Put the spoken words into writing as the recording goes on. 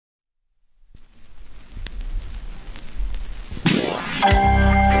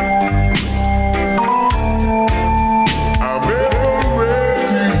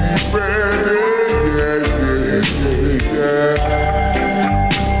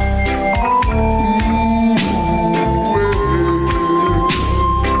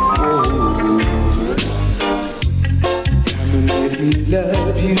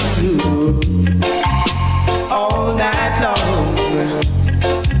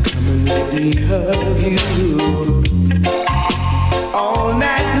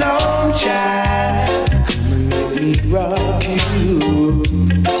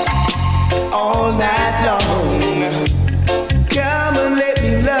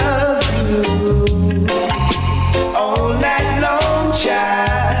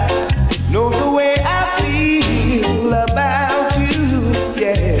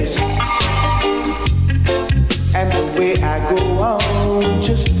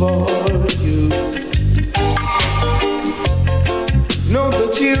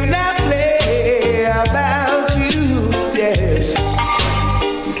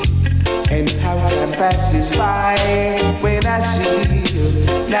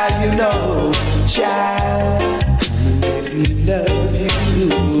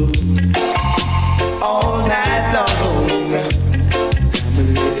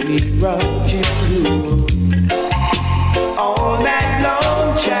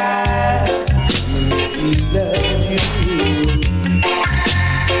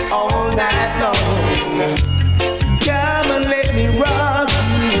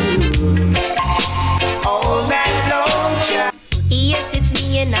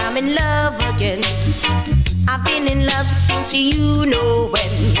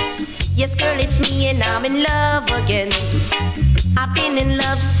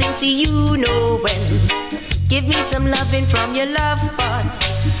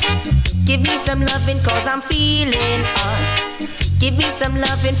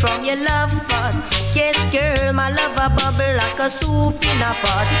Soup in a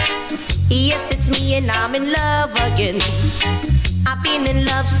pot. Yes, it's me and I'm in love again. I've been in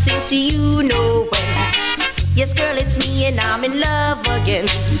love since you know when. Yes, girl, it's me and I'm in love again.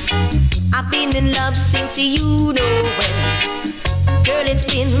 I've been in love since you know when. Girl, it's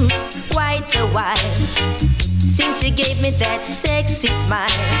been quite a while since you gave me that sexy smile.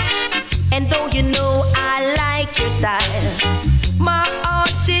 And though you know I like your style, my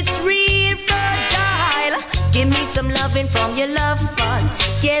heart it's real fragile. Give me some loving from your love pot.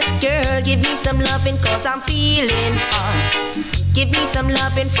 Yes, girl, give me some loving cause I'm feeling hot. Give me some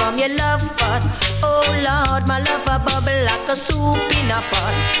loving from your love pot. Oh Lord, my love a bubble like a soup in a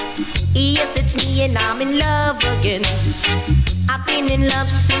pot. Yes, it's me and I'm in love again. I've been in love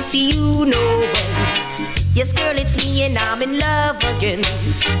since you know when. Yes, girl, it's me and I'm in love again.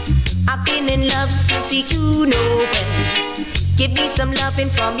 I've been in love since you know when. Give me some loving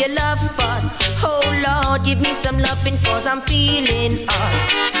from your love pot. Oh Lord, give me some loving cause I'm feeling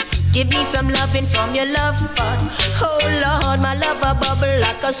hot. Give me some loving from your love pot. Oh Lord, my love a bubble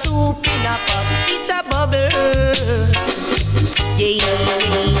like a soup in a pot. It a bubble. Yeah, yeah.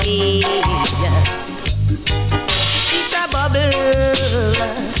 It a bubble.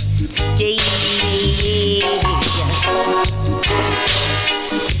 Yeah, yeah.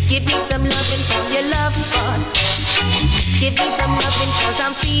 Give me some loving from your love pot. Give me some loving cause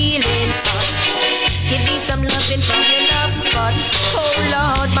I'm feeling hot. Give me some loving from your love pot. Oh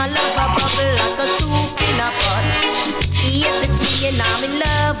Lord, my love a bubble like a soup in a pot. Yes, it's me and I'm in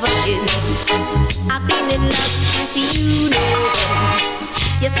love again. I've been in love since you know when.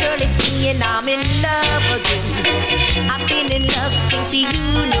 Yes, girl, it's me and I'm in love again. I've been in love since you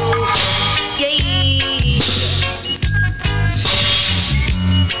know when. Yeah.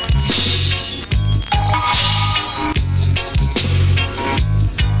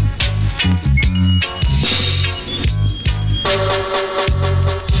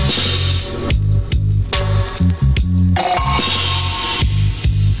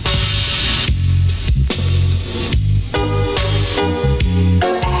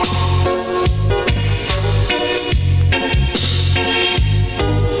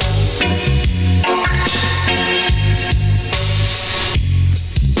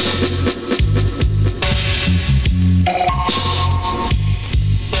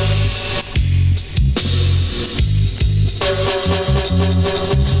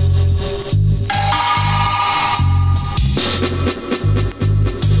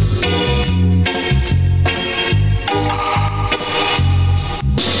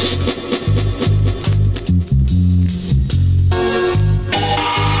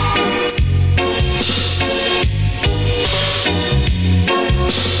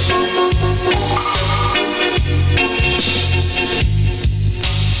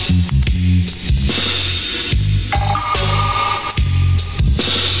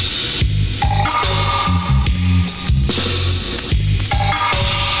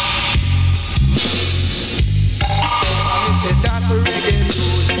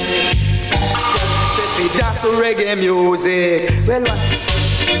 reggae music. Well,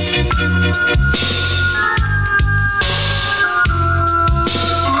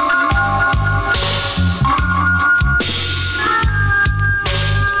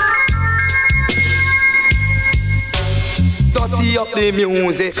 dirty up the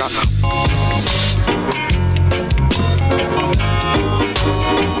music.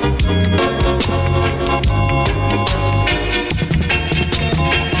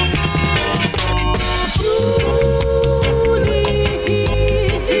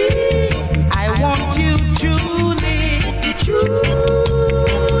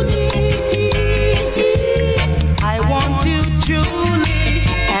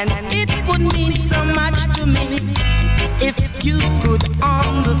 You could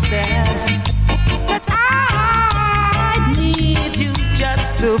understand that I need you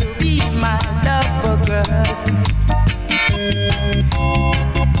just to be my lover, girl.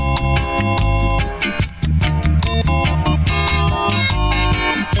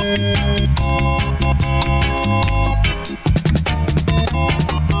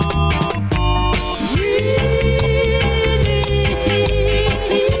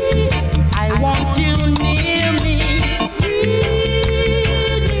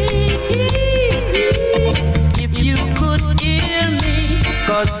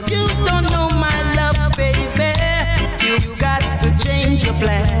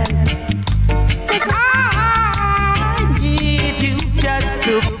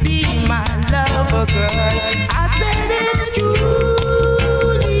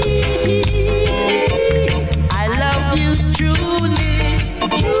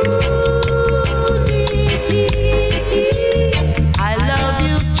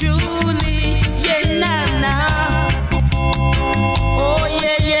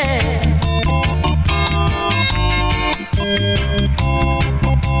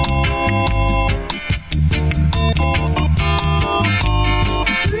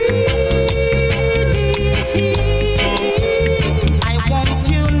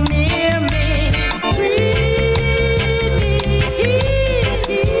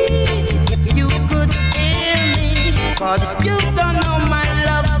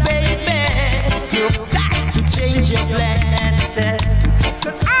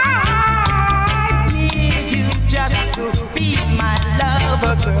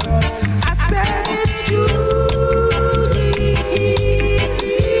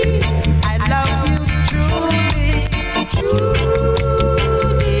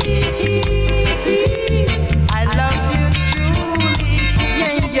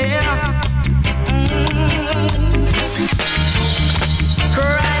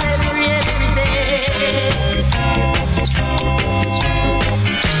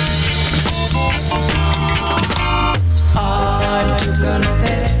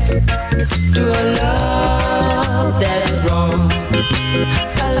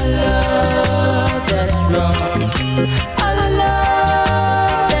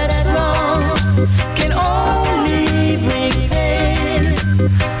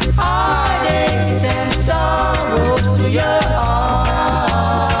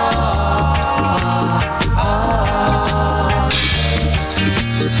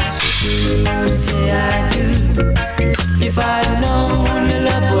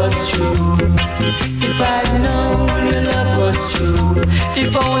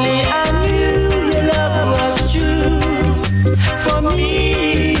 If only I knew your love was true for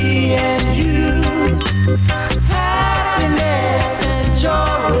me and you, happiness and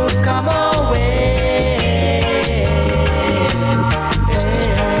joy will come our way.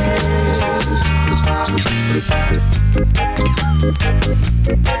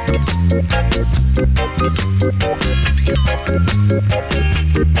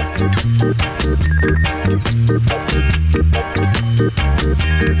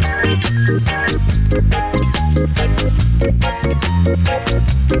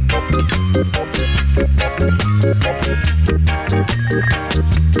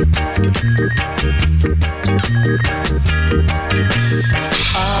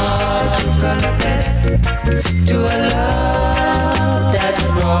 I confess to a love that's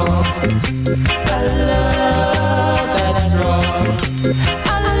wrong, a love that's wrong,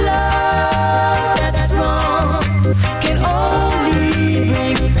 a love that's wrong can only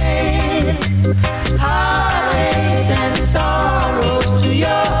bring pain, heartaches and sorrows to your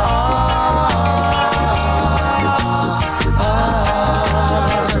heart.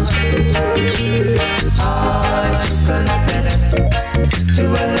 I confess to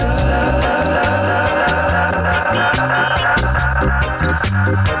a love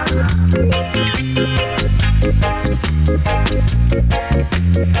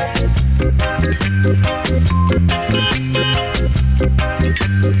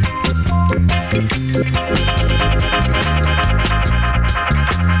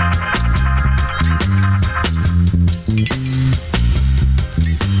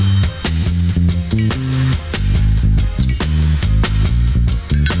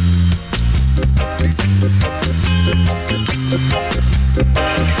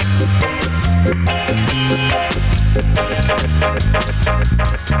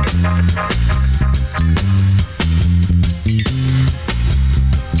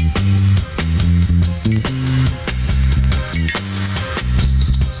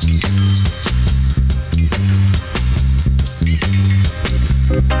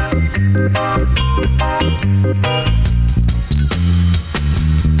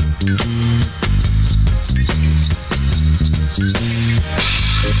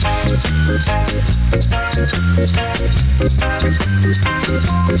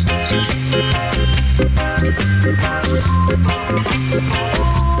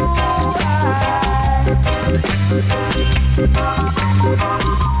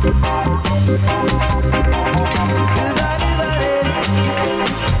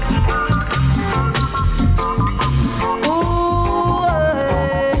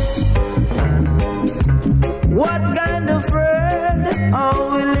What kind of world are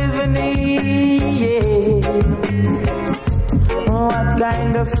we living in? Yeah. What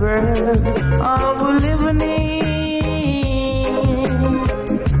kind of world are we living in?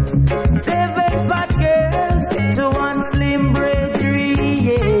 7 fat girls to 1 slim bravery,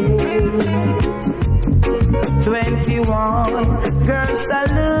 yeah. 21 girls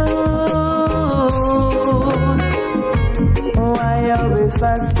salute. Why are we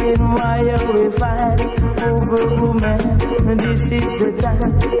fasting? Why are we fighting over women? This is the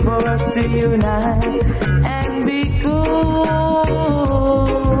time for us to unite and be cool.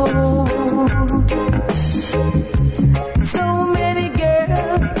 So many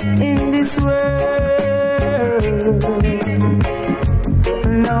girls in this world.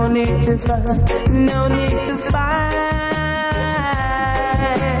 No need to fuss, no need to fight.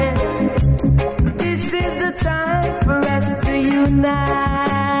 This is the time for us to unite.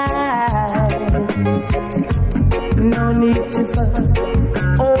 No need to fuss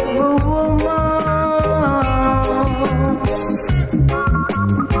over woman.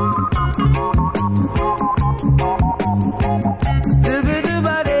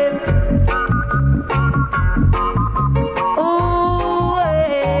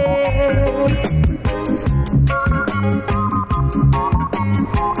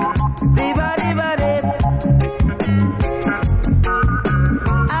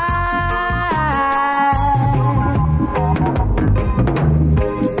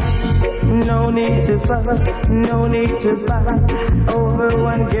 No need to fight over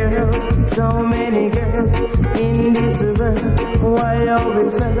 1 girl. So many girls in this world. Why are we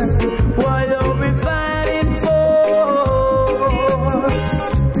fighting? Why are we fighting for?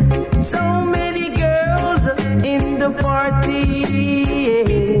 So many girls in the party.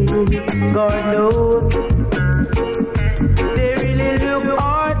 God knows they really look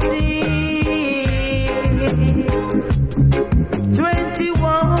arty.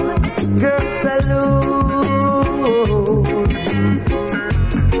 21 girls salute.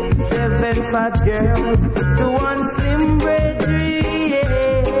 7 fat girls to 1 slim bravery,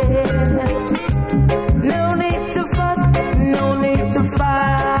 yeah. No need to fuss, no need to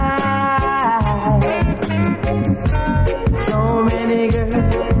fight. So many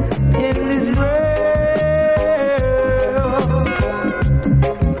girls in this world.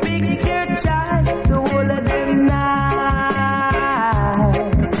 Pick your choice, the whole of them nice.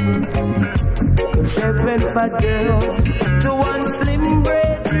 7 fat girls to 1 slim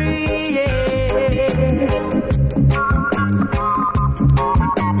bravery, yeah.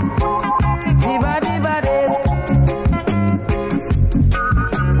 Jiba-diba-de.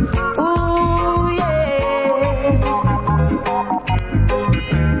 Ooh, yeah.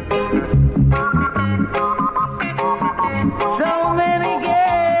 So many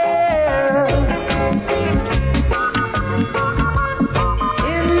girls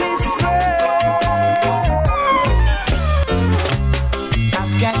in this world.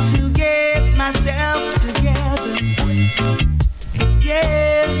 I've got to get myself together.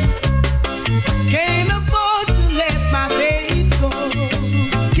 Yes, can't afford to let my faith go.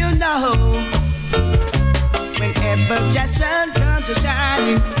 You know, whenever the sun comes a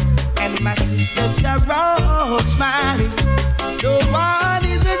shining and my sisters are all smiling, no one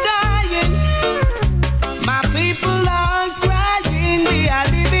is a dying. My people are crying. We are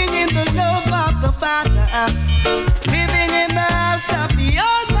living in the love of the Father, living in the house of the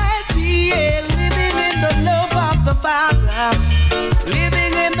Almighty, yeah. Living in the love of the Father,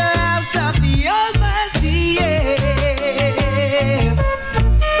 living in the house of the Almighty, yeah.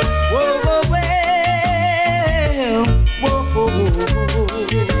 Whoa, whoa, whoa, whoa, whoa, whoa.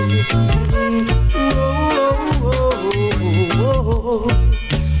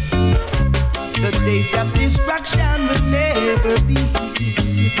 The days of destruction will never be.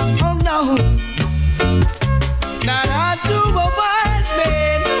 Oh no. not unto a wise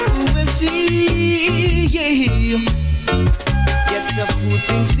man who will see. Yet the fool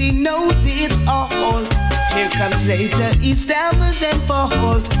thinks he knows it all. Here comes later, he stammers and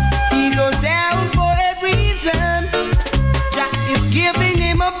falls. He goes down for a reason. Jack is giving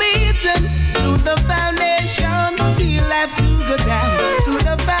him a beating. To the foundation, he'll have to go down. To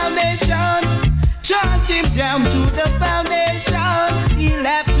the foundation, chant him down. To the foundation, he'll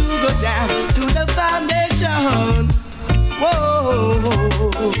have to go down. To the foundation. Whoa,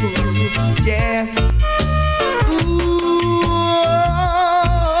 yeah. Ooh,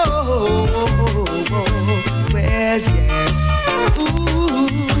 well, yeah. Ooh,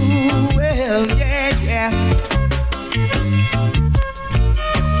 well, yeah.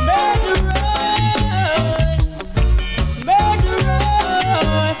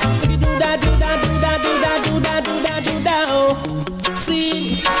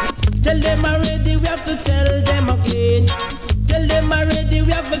 See, tell them already, we have to tell them again. Tell them already,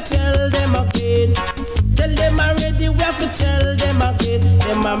 we have to tell them again. Tell them already, we have to tell them again.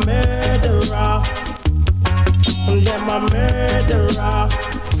 Them a murderer. Them a murderer.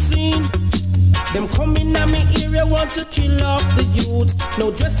 See, them coming at me area want to kill off the youth.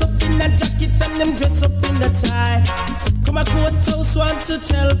 No dress up in a jacket and them dress up in a tie. Come a courthouse want to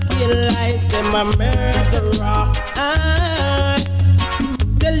tell pale lies. Them a murderer.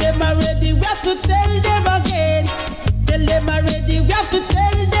 Tell them already, we have to tell them again. Tell them already, we have to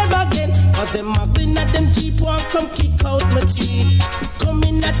tell them again. Cause them muggling at them cheap want come kick out my teeth.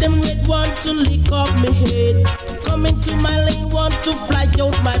 Coming at them red want to lick up my head. Coming to my lane want to fly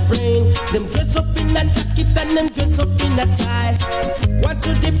out my brain. Them dress up in a jacket and them dress up in a tie. Want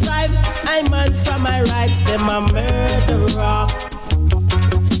to deprive I man from my rights. Them a murderer.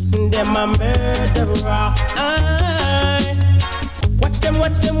 Them a murderer. Watch them,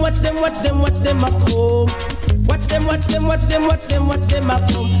 watch them, watch them, watch them, watch them a come. Watch them, watch them, watch them, watch them, watch them a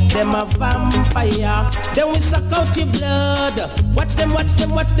come. Them a vampire. Then we suck out your blood. Watch them, watch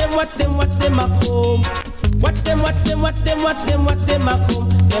them, watch them, watch them, watch them a come. Watch them, watch them, watch them, watch them, watch them a come.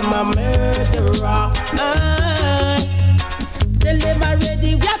 Them a murderer. Tell them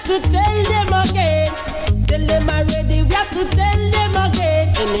already, we have to tell them again. Tell them already, we have to tell them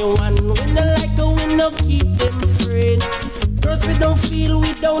again. Anyone we no like, we no keep them friend. Girls we don't feel,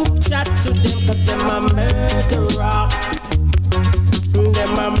 we don't chat to them. Cause them a murderer.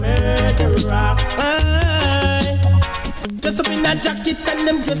 Them a murderer. Dress up in a jacket and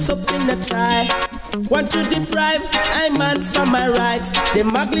them dress up in a tie. Want to deprive I man from my rights.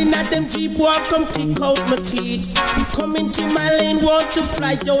 Them muggling at them cheap want come kick out my teeth. Come into my lane want to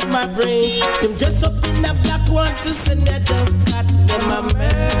fly out my brains. Them dress up in a black want to send a dove cat. Them a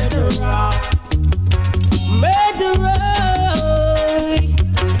murderer. Murderer.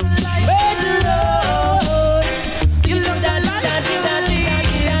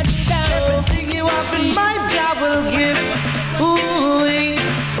 My job will give. Ooh,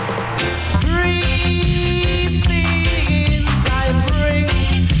 three things I bring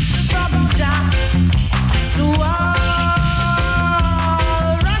from Jack to all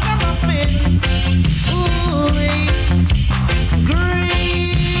ragamuffin. Ooh,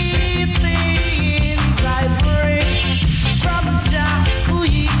 great things I bring from Jack to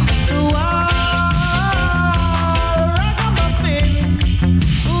all ragamuffin.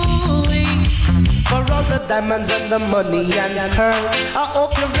 For all the diamonds and the money and pearl, I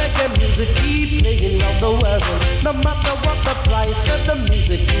hope your reggae music keep playing all the world. No matter what the price, the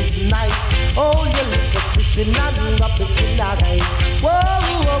music is nice. Oh, your little sister, not up the tonight. Whoa,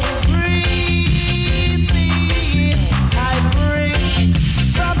 whoa, breathing, I bring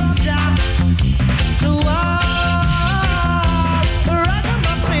from Jack to all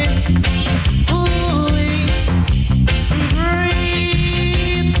ragamuffin.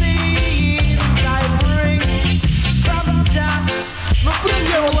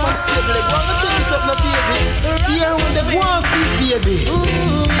 See her when they want it, baby.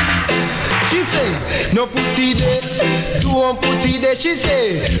 She say, no putty there, do one putty there. She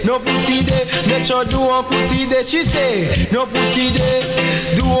say, no putty there, make sure do one putty there. She say, no putty there,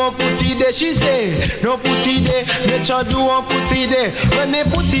 do one putty there. She say, no putty there, make sure do one putty there. When they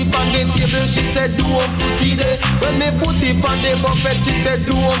put it on the table, she said, do one putty there. When they put it on the buffet, she said,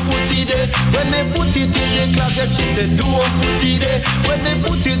 do one putty there. When they put it in the closet, she said, do one putty there. When they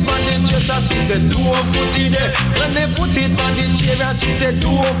put it on the dresser, she said, do one putty there. When they put it on the chair, she said,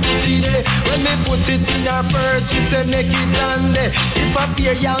 do one putty there. When they put it in her purse, she said, make it on there. If I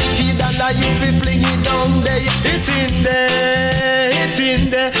pay Yankee dollar, you be bring it down there. It's in there, it's in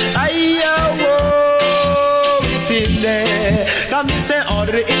there. Aye, whoa, it's in there. Come me say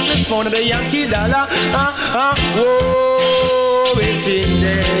order the English pound and the Yankee dollar. Whoa, it's in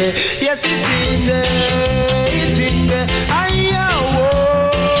there. Yes, it's in there. It's in there.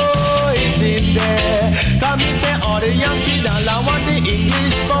 Whoa, it's in there. Come me say order the Yankee dollar, want the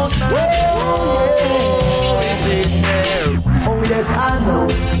English pound. Whoa, it's in there. Oh yes, I know.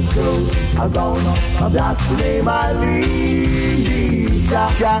 So I'm gonna a black slave I leave. I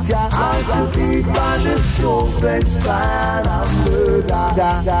should be by the stove and stand and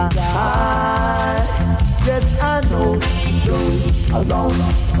murder. Yes, I know. So I'm gonna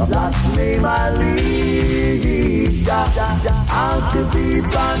a black slave I leave. I should be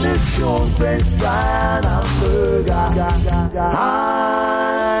by the stove and stand and murder.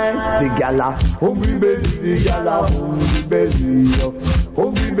 The gala, hungry belly, the gala, hungry belly.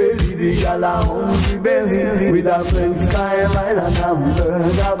 Hungry belly, the gala, hungry belly. With a French style and a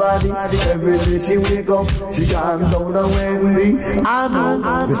hamburger body. Every day she wake up, she can't down the Wendy. I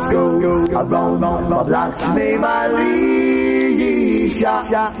know this go around a black name Alicia.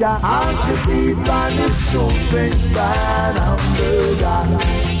 And she beat by the stone French style hamburger.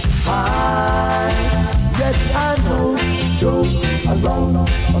 Yes, I know this go around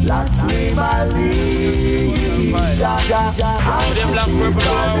a black name Alicia. The black, purple,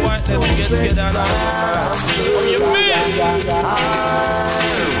 and white, let's get together now. Oh, you mean?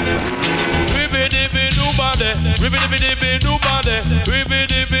 Ribby-dibby nobody, ribby-dibby nobody,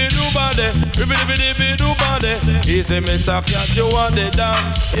 ribby-dibby nobody, ribby-dibby nobody. Easy, Miss Cat, you want it down,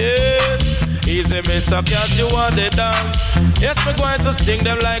 yes. Easy, Miss Cat, you want it down. Yes, we're going to sting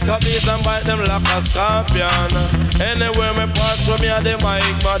them like a beast and bite them like a scorpion. Anywhere me pass from me and the mic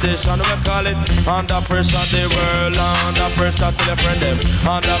magician, we call it under pressure the world, under pressure to the friend them,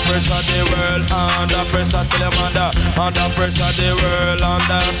 under pressure the world, under pressure to the mother, under pressure the world,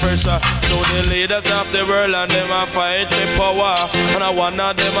 under pressure to the leaders of the world, and them a fight for power. And one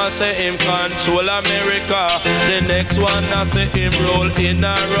of them a say him control America, the next one a say him rule in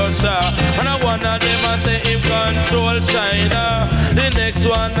Russia, and one of them a say him control China, the next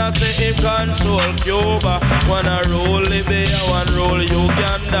one a say him control Cuba. One a rule Libya, one rule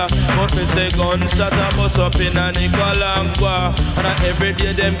Uganda, but me say gunshot a bust up in a Nicaragua, and every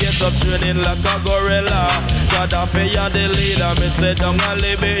day them get up training like a gorilla. Gaddafi a the leader, me say down a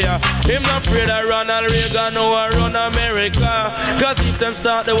Libya. Him not afraid of Ronald Reagan or run America, cause if them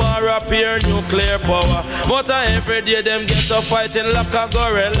start the war up here, nuclear power. But every day them get up fighting like a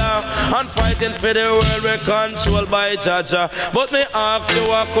gorilla, and fighting for the world we controlled by Jaja. But me ask you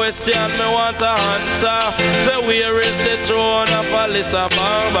a question, me want to answer. Say where is the throne of Alisa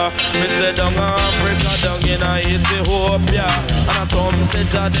Bamba? Me say down Africa, down in Ethiopia, and some say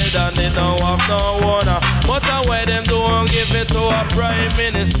Jah dead and they don't have no owner. But why them don't give it to a prime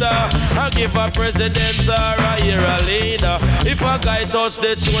minister, or give a president or a hero leader? If a guy touch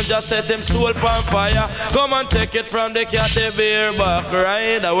the tune, just set him stool on fire. Come and take it from the cat, the beer back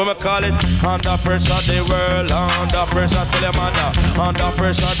rider. We me call it under pressure the world, under pressure to the mother, under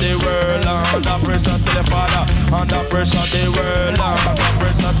pressure the world, under pressure to the father, under pressure the world, under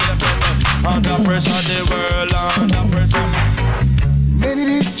pressure to the family, under pressure the world, under pressure. Many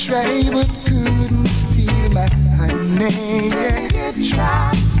did try but couldn't steal my honey.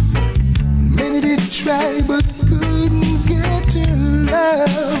 Many did try but couldn't get your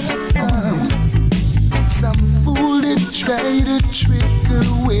love. Some fool did try to trick her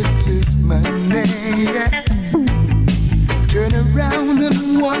with his money. Turn around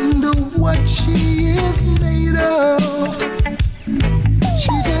and wonder what she is made of.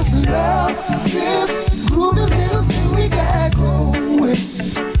 She just loves this groovy little thing we got going.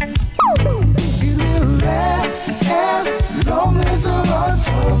 It will last as long as her heart's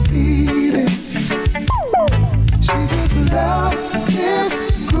beating. She just loves this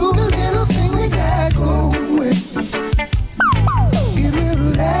groovy little thing we got going. It will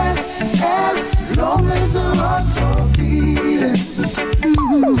last as long as her heart's beating.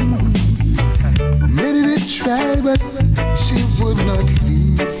 Many did try, but she would not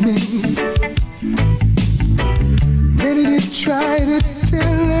leave me. Many did try to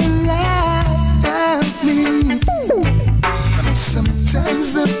tell her lies about me.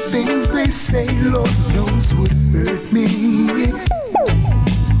 Sometimes the things they say, Lord knows, would hurt me.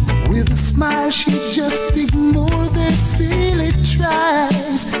 With a smile, she just ignored their silly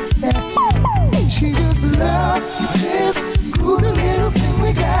tries. She just loved this groovy little thing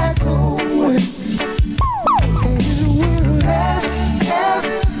we got going. And it will last as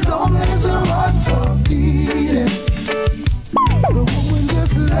long as her heart's beating. The woman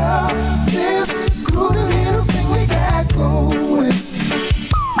just loved this groovy little thing we got going.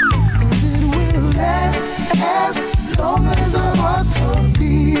 And it will last as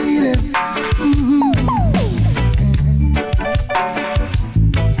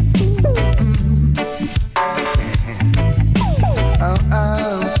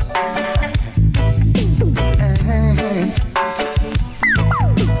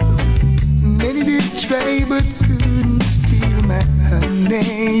try but couldn't steal my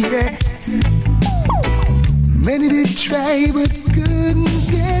honey, yeah. Many did try but couldn't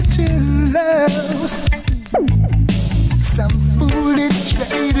get your love. Some fool did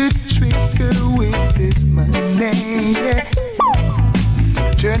try to trick her with his money, yeah.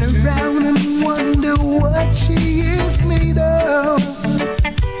 Turn around and wonder what she is made of.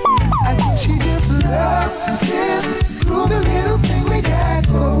 And she just loved this groovy little thing we got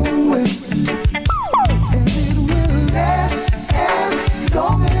going. And it will last as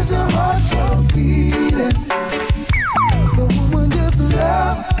long as her heart's so beating. The woman just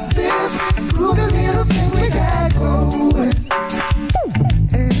loved this groovy little thing we got going.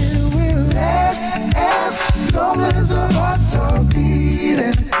 And it will last as long as her heart's so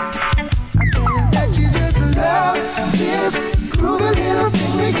beating. I tell you that you just love this groovy little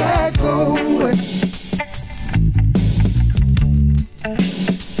thing we got going.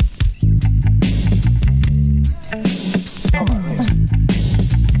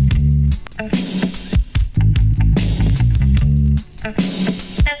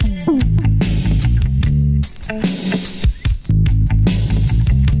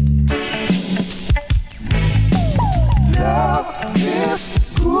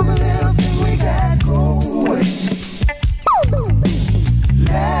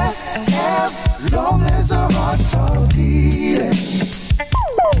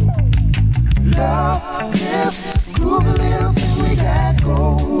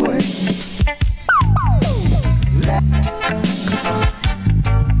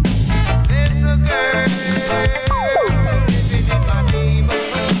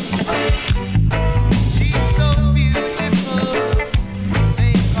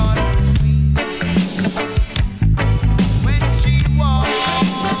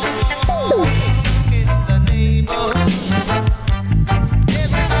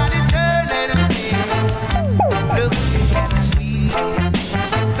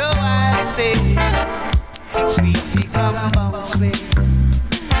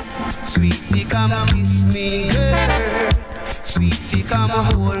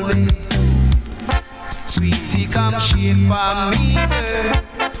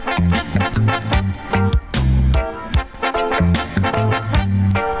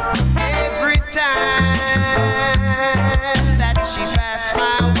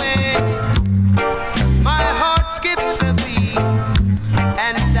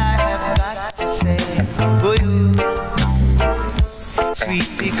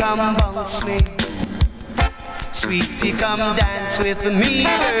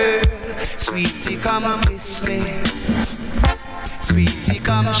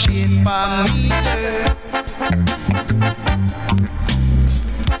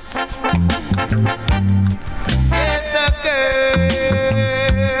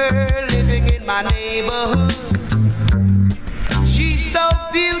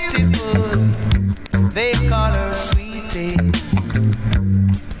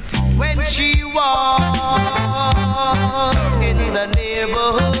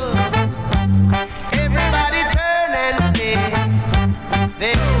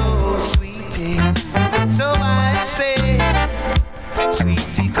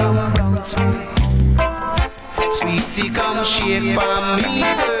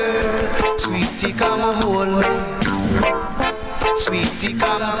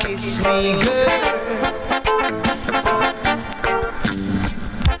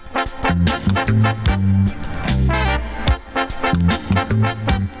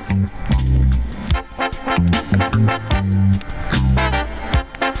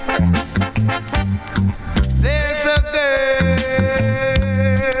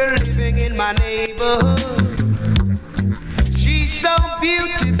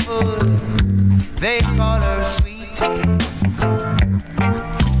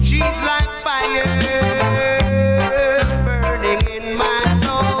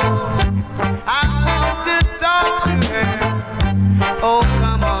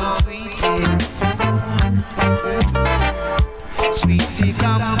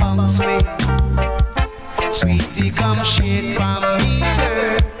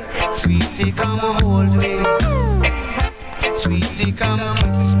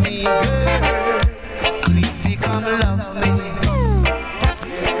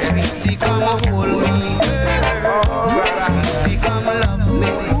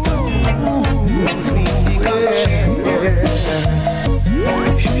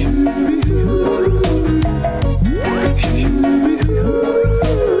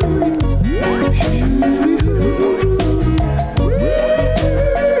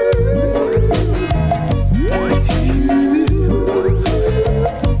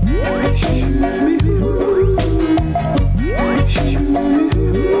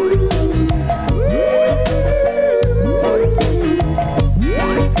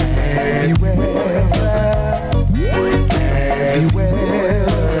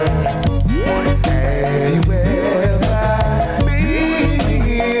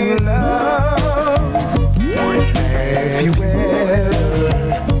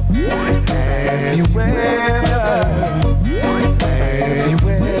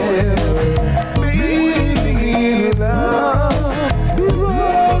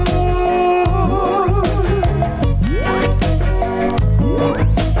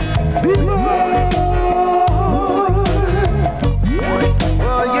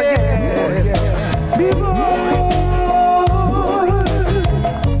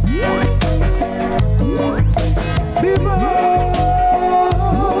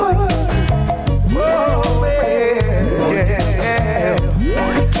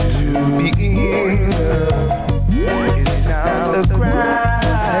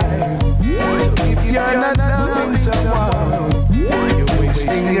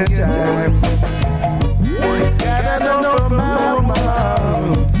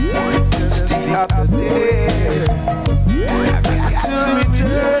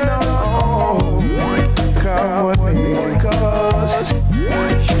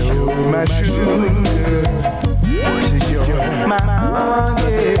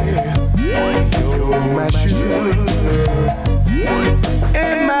 honey, you're my sugar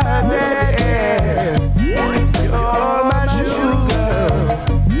and my day. You're my sugar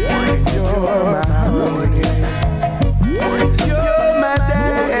and you're my honey. You're my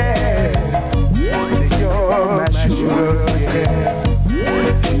day. You're my sugar, yeah.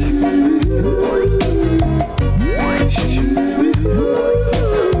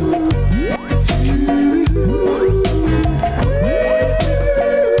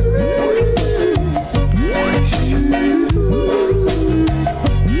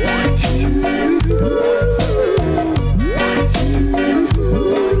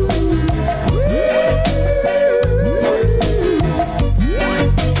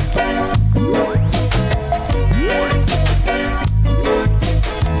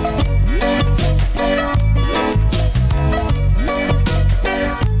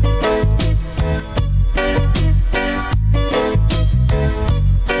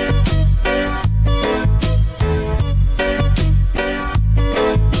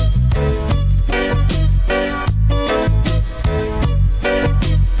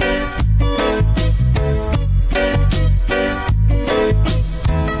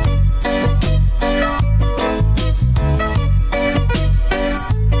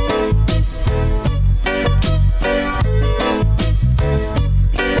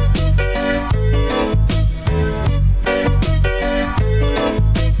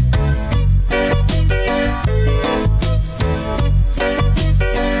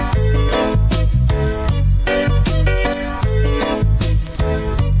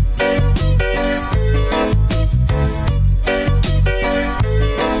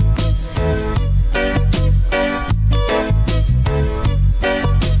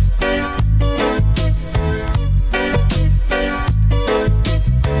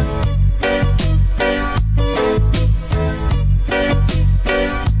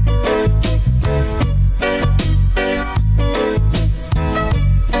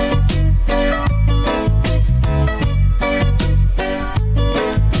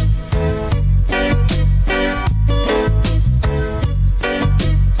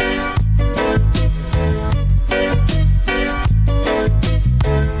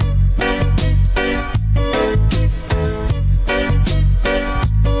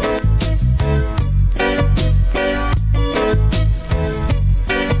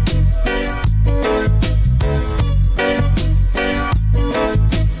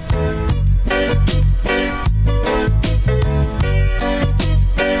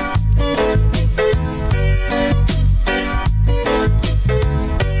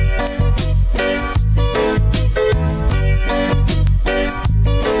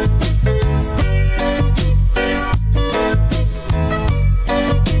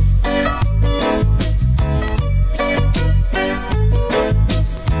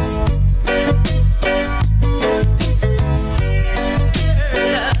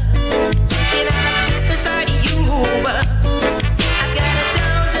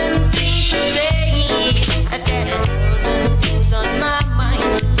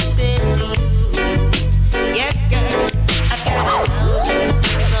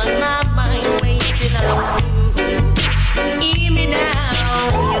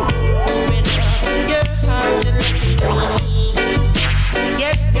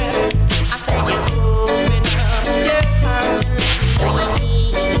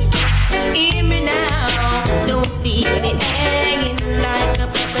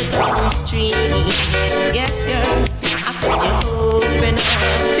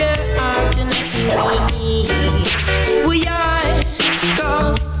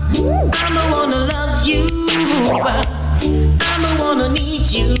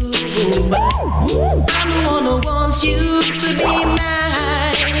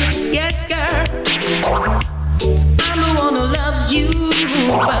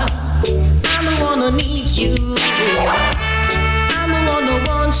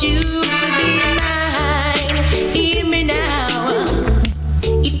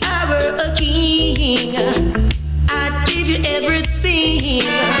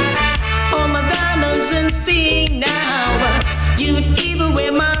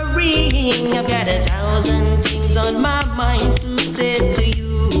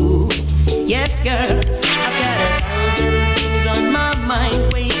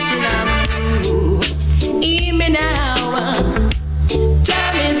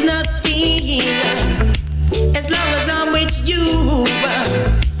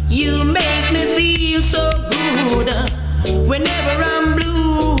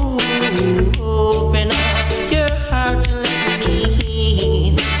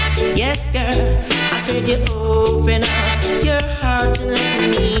 Yes, girl, I said you open up your heart and let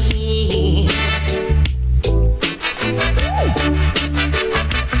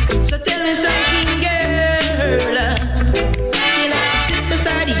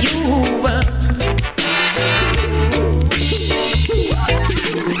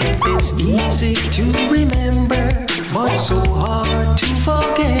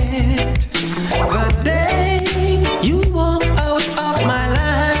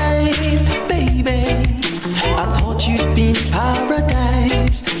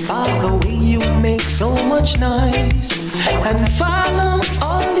the way you make so much noise and follow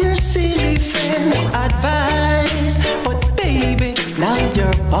all your silly friends' advice. But baby, now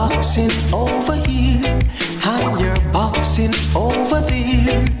you're boxing over here and you're boxing over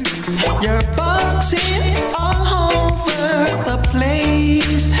there. You're boxing all over the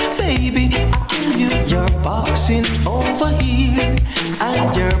place. Baby, I tell you, you're boxing over here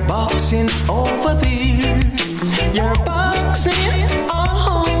and you're boxing over there. You're boxing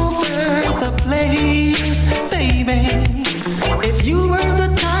all over the place. Baby, if you were the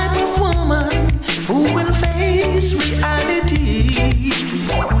type of woman who will face reality,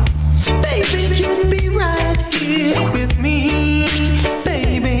 baby, you'd be right here with me.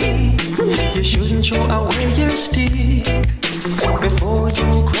 Baby, you shouldn't throw away your stick before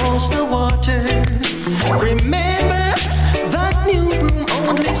you cross the water. Remember that new broom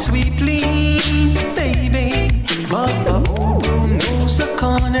only sweetly, baby, but the old broom knows the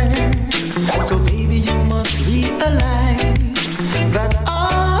corner. So baby, you must realize that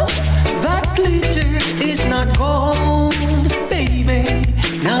all that glitter is not gold. Baby,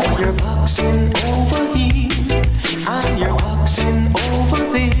 now you're boxing over here and you're boxing over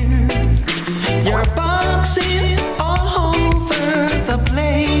there. You're boxing all over the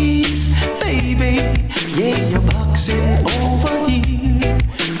place. Baby, yeah, you're boxing over here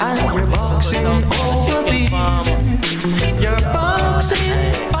and you're boxing over there. You're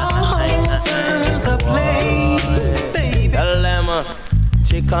boxing all over the place, baby. Tell them,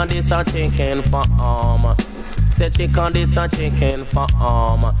 chicken this a chicken for Say chicken this a chicken for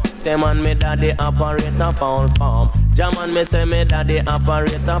Say man me daddy operator foul farm. Jaman me say me daddy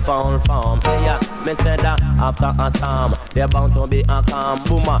operator foul farm. Yeah, me say that after a storm there bound to be a calm.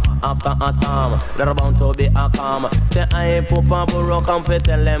 Boomer after a storm there bound to be a calm. Say I ain't Papa Burro come fi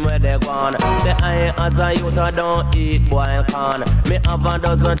tell them where they gone. Say I ain't as a youth I don't eat boiled corn. Me have a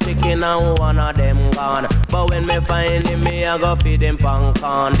dozen chicken and one of them gone. But when me find him me I go feed him pan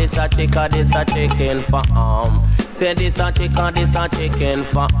corn. This a chicken for Say this a chicken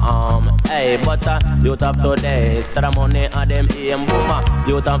for Hey, but youth of today say the money of them aim. Boomer,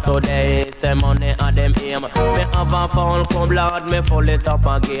 youth of today say money of them aim. Me have a phone come Lord, me full it up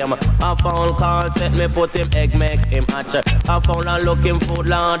a game. A phone call set me put him egg make him hatch. A phone a looking food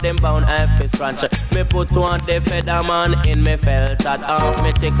Lord, them bound half his scratch. Me put one the feather man in me felt that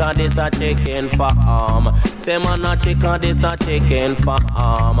me chicken this a chicken for Say man a chicken this a chicken for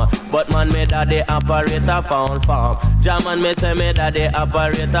But man me daddy operator found farm. Jaman me say me daddy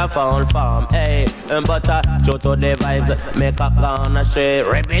operator found farm. Hey, but show to the vibes, make up gone astray.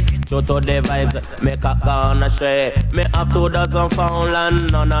 Repeat, show to the vibes, make up gone astray. Me have 2 dozen found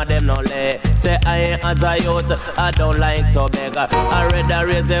and none of them no lay. Say I ain't as a youth, I don't like to beg. I rather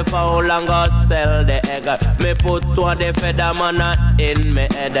raise the fowl and go sell the egg. Me put 2 of the feather man in me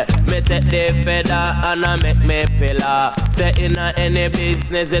head. Me take the feather and I make me pillar. Say in any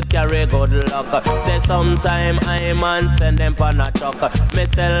business it carry good luck. Say sometime I man send them pan a truck. Me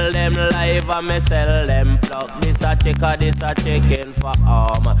sell them live and me sell them pluck. This a chicken for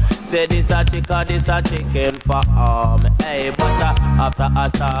Say this a chicken for Hey, but after a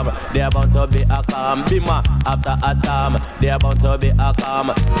storm there bound to be a calm. Bima after a storm there bound to be a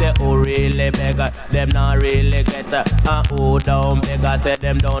calm. Say who really beg, them not really get. And who don't beg, say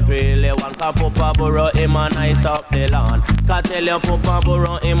them don't really want. Cause Papa Burro him a nice up the lawn. Cause tell you Papa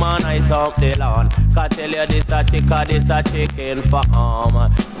Burro him a nice up the lawn. Cause tell you this a chicken for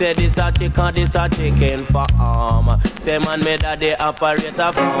Say this a chicken for Say man me daddy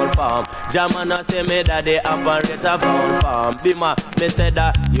operator foul farm. Jamana say me daddy operator foul farm. Bima me say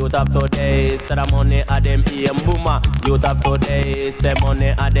that youth of today say the money of them aim. Boomer youth of today say money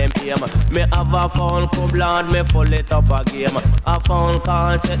of them aim. Me have a phone come Lord, me full it up a game. A phone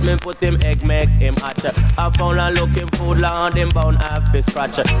call set me put him egg make him hatch. A phone a looking food Lord, him bound half his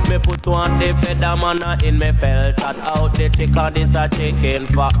scratch. Me put one the feather man in me felt that out the chicken this a chicken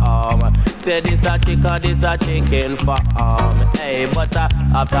for Say this a chicken for Hey, but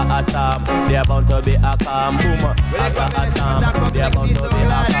after a storm there bound to be a calm. Boom, after a storm there bound to be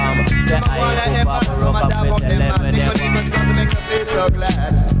a calm. Say I ain't Papa Burro come with the level they want. So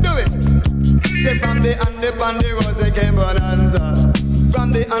glad. Do it. Say from the end upon the rose they came bonanza.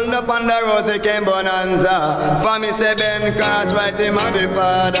 From the end upon the rose they came bonanza. For me say Ben Cart right him a the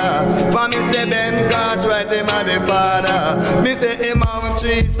father. For me say Ben Cart right him a the father. Me say him have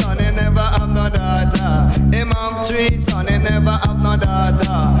 3 sons, he never have no daughter. Him have 3 sons, he never have no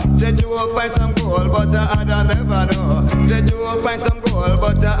daughter. Say you will find some gold, but your other never know. Say you will find some gold,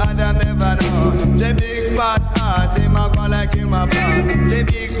 but your other never know. Say big fat ass, him a go like him a boss. Say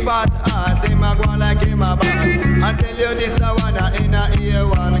big fat ass, him a go like him a boss. I tell you this a one in a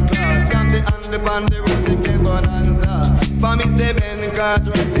A1 class. pan the road, they came bonanza. For me say Ben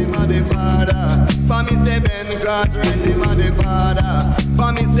Cartwright, him a the father. For me say Ben Cartwright, him a the father.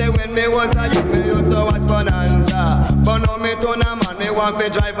 For me say when me was a youth, me used to watch bonanza. But now me turn a man, me want to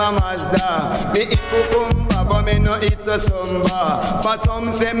drive a Mazda. Me eat cucumber, but me no eat a sumba. But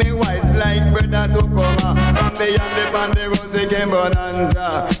some say me wise like brother to come. From beyond the pan the road, they came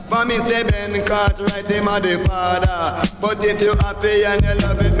bonanza. For me say Ben Cartwright, him a the father. But if you happy and you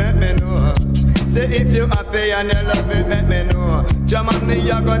love it, let me know. Say if you happy and you love it, let me know. Jaman me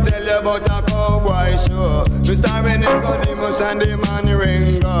I go tell you about a cowboy show. We starring Nicodemus and the man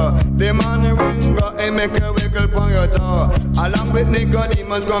Ringo. The man Ringo, he make you wiggle on your toe. Along with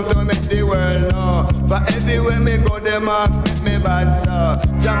Nicodemus come to make the world know. For everywhere me go, the marks make me bad, so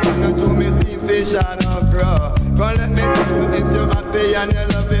Jaman no to me steam fish and no crow. Come let me tell you if you happy and you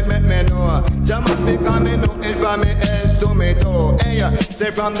love it, make me know. Jaman because me know it from me head to me toe. Hey,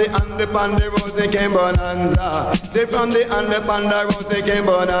 say from the hand upon the road, they came bonanza. Say from the hand upon the road, they came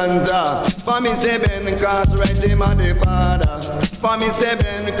bonanza. For me say Ben Cartwright, him a the father. For me say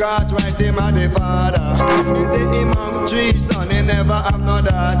Ben Cartwright, him a the father. Me say him have 3 sons, he never have no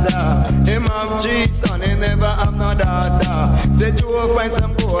daughter. Him have 3 sons, he never have no daughter. Say Joe find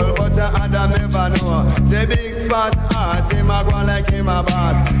some gold, but Adam never know. Say big fat ass, him a go like him a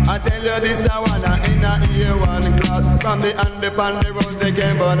boss. I tell you this I wanna in a A1 class. From the hand upon the road, they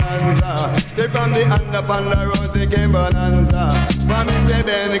came bonanza. Say from the hand upon the road, they came bonanza. For me say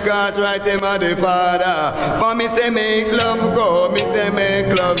Ben Cartwright, him a the father. For me say make love go, me say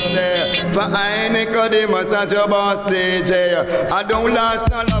make love stay. For I Nicodemus as your boss DJ. I don't last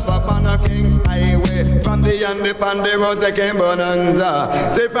no love upon a King's Highway. From the hand upon the road, they came bonanza.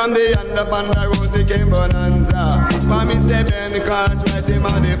 Say from the hand upon the road, they came bonanza. For me say Ben Cartwright, him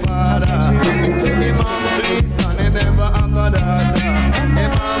a the father. Me say him have 3 sons, he never have no daughter.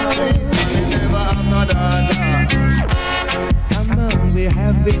 Him have 3 sons, he never have no daughter. We're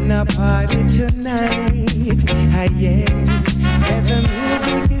having a party tonight, yeah. And the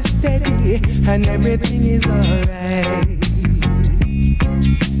music is steady and everything is alright.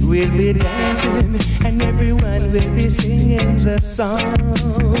 We'll be dancing and everyone will be singing the song.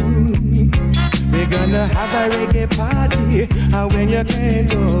 We're gonna have a reggae party when you can't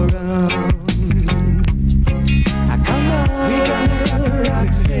go wrong. Come on, we're gonna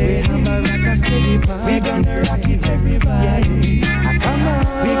rock steady. We have a rock steady party. We're gonna rock it, everybody. Come on,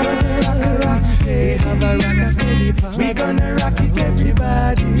 we're gonna rock steady. We have a rock steady party. We're gonna rock it,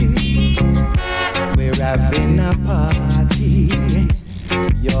 everybody. We're having a party.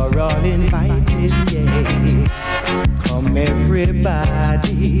 You're all invited, yeah. Come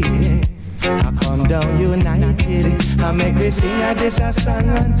everybody. I come down united. I make we sing a this a song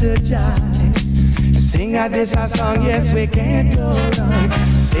unto Jah. Sing a this a song, yes we can't go wrong.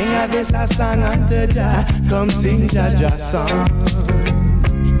 Sing a this a song unto Jah. Come sing Jah Jah song.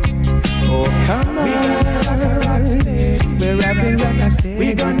 Oh come on, we're gonna rock steady. We're having rock steady.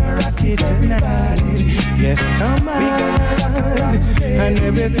 We're gonna rock it tonight. Yes, come on, we're gonna rock steady. And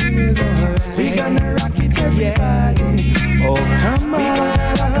everything is alright. We're gonna rock it everybody. Oh come on,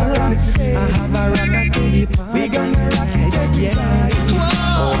 we're gonna rock steady. I have a rock steady party. We're gonna rock it everybody.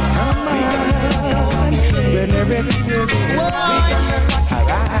 Oh come on, when everything is alright.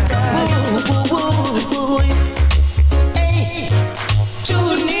 Hey,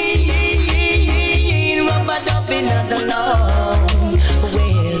 tune in, rubber dubbing at the long.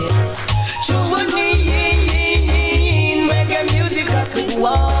 Well, tune in, reggae music up the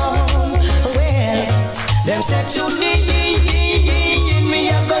wall. Well, them said tune in, me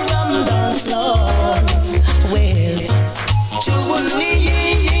a go rum down slow. Well, tune in,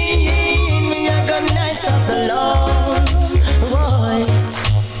 me a go nice up alone. Boy,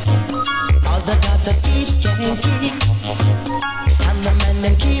 all the daughters keep skanky, and the men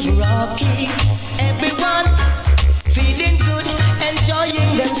them keep rocky. Everyone feeling good,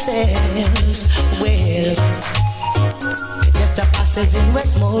 enjoying themselves. Well, just the passes in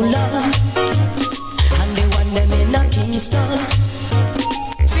Westmoreland, and they want them in a Kingston.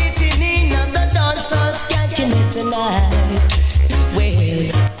 Sitting in the dance hall, skanking it tonight.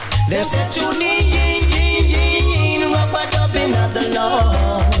 Well, they said tune in, rubber dubbing at the lawn.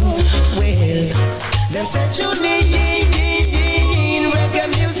 Well, them said tune in, reggae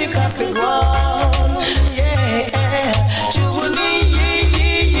music off the wall. Yeah, tune in,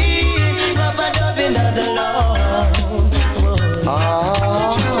 rubber dubbing at the lawn.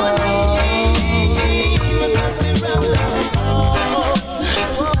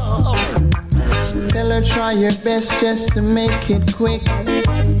 Tell her try your best just to make it quick.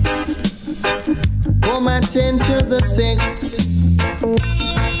 Woman, tend to the sick.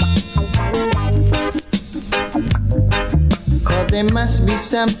 there must be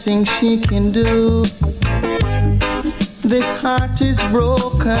something she can do. This heart is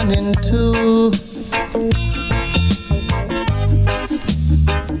broken in two.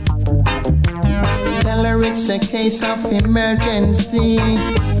 Tell her it's a case of emergency.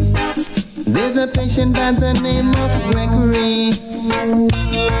 There's a patient by the name of Gregory.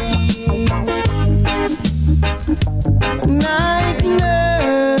 Night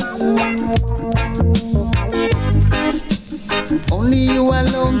nurse, only you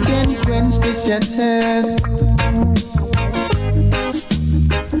alone can quench this your thirst.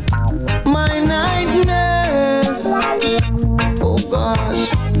 My night nurse, oh gosh,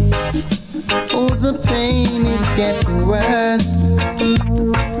 oh the pain is getting worse.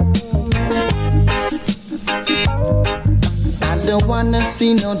 I don't wanna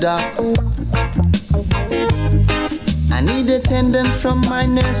see no doctor. I need attendance from my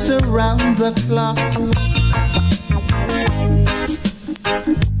nurse around the clock.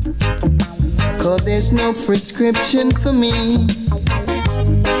 'Cause there's no prescription for me.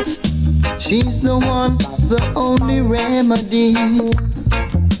 She's the one, the only remedy.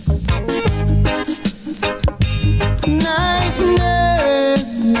 Night nurse,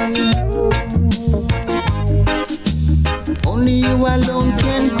 only you alone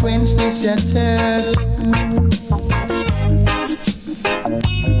can quench this your thirst.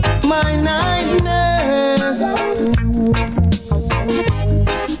 My night nurse,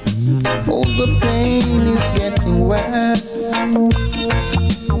 oh the pain is getting worse.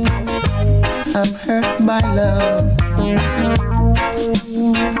 I'm hurt by love.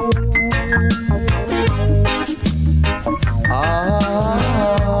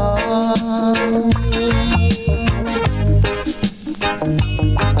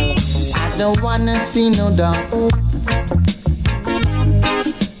 I don't wanna see no doctor.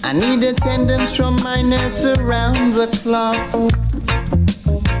 I need attendance from my nurse around the clock.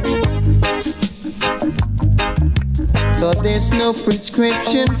 'Cause there's no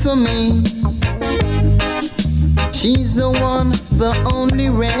prescription for me. She's the one, the only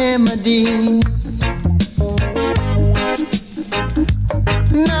remedy.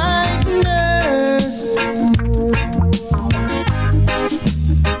 Night nurse,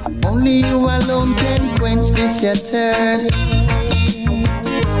 only you alone can quench this your thirst.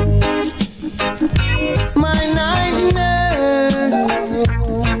 My night nurse,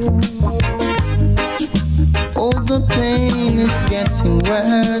 oh the pain is getting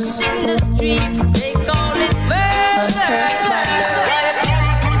worse. In the street, they call it murder.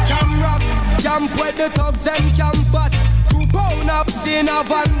 Camp where the thugs and camp at. 2 pound up in a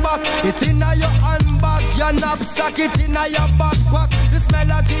van back. It in a your handbag, your knapsack, it in a your backpack. The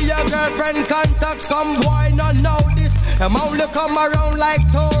smell of your girlfriend contact. Some boy not know this. Them only come around like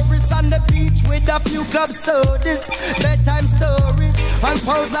tourists on the beach with a few club sodas, bedtime stories, and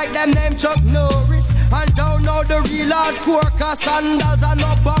pose like them name Chuck Norris. And don't know the real hardcore, cause sandals are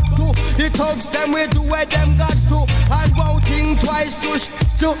no back to. The thugs them we do where them got to. And won't think twice to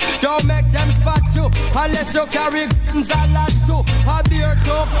to. Don't make them spot you, unless you carry guns a lot too. A beer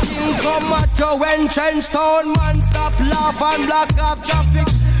tough thing come at you when trench town man stop laugh and block off traffic.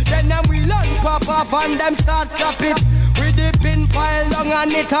 Then them we learn pop off and them start chop it. With the pin file long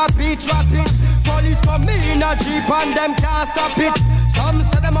and it a beat rapid. Police come in a jeep and them can't stop it. Some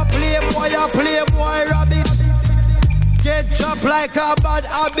say them a playboy rabbit. Get dropped like a bad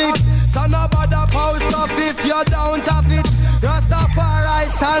habit. So no bother post off if you don't have it. Rastafari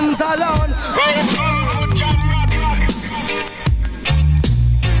stands alone.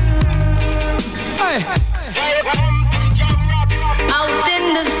 Hey. Out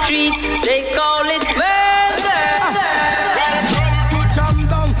in the street, they call it murder. Jam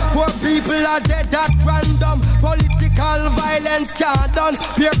down, poor people are dead at random. Political violence can't done.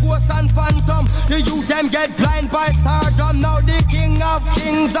 Pure ghosts and phantom. The youth them get blind by stardom. Now the king of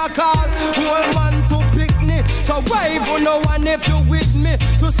kings are called. Whole man to pick me. So wave on no one if you with me.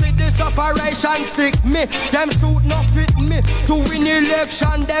 To see this operation sick me. Them suit no fit me. To win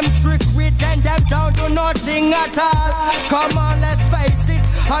election, them trick with them down to nothing at all. Come on, let's face it.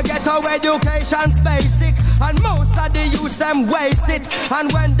 I get our education's basic. And most of the youth them waste it.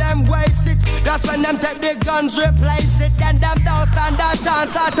 And when them waste it, that's when them take the guns, replace it. Then them don't stand a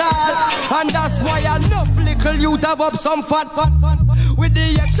chance at all. And that's why enough little youth have up some fat. With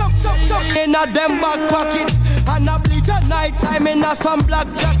the chuck in a them back pocket. And a bleach at night time in a some black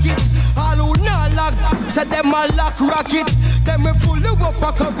jacket. All who not lock, said them a lock rocket. Them we full of up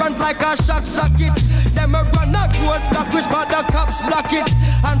a current like a shock socket. Them a run a road block which but the cops block it.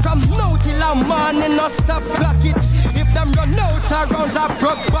 And from now till a morning no stop clock it. If them run out of rounds a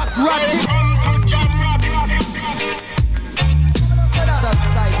broke back ratchet.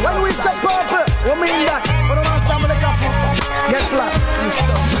 When we say purple, we mean that. We don't want some of the coffee. Get flat.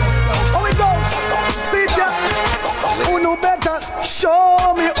 Oh, we go. See it, yeah. Uno better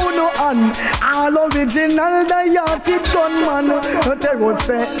show me uno on. All original diatic gunman. They would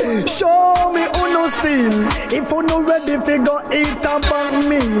say, show me uno steel. If uno ready fi go eat a bank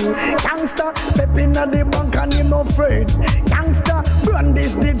meal. Gangsta step in at the bank and him no afraid. Gangsta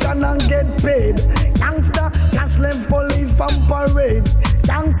brandish the gun and get paid. Gangsta cash left police pump parade.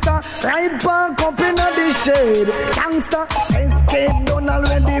 Gangsta ride back up in the shade. Gangsta escape done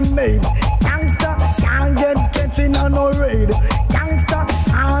already made. Gangsta can't get catching on no raid. Gangsta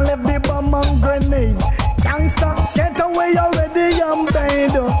can't left the bomb and grenade. Gangsta get away already and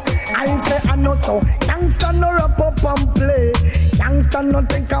paid. I say I know so. Gangsta no wrap up and play. Gangsta no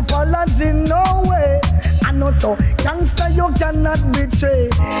take apology no way. I know so. Gangsta you cannot betray.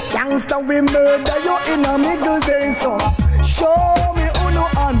 Gangsta we murder you in a middle day. So show me uno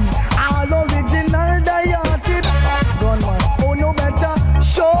on. All original diatic gunman. Uno better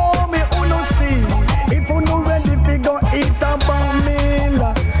show me uno steel. If uno ready fi go eat a bang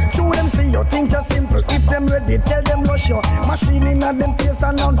meal. True them see you think you're simple. If them ready tell them rush you. Machine in a them face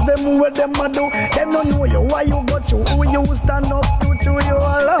announce them what them a do. Them don't know you why you got you. Who you stand up to you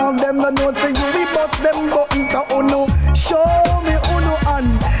along. Them don't know say you we bust them button to uno. Show me uno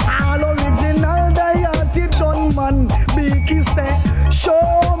on. All original diatic gunman. Biggie say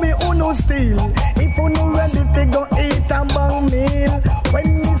show me uno steel. If uno ready fi go eat a bang meal. When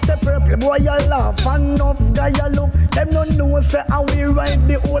me say purple boy you laugh. Enough guy you look. Them don't know say how we write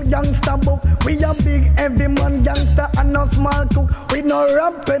the old gangster book. We a big heavy man gangster and no small cook. We no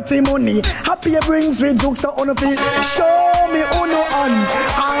rap petty money. Happy brings we jokes so uno fi show me uno on.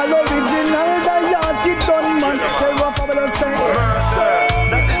 All original diatic gunman. Tell what I will say.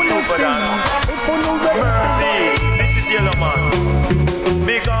 That is super done. If uno ready. This is Yellow Man.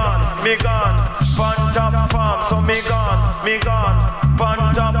 Me gone, Fun top farm. So me gone, Fun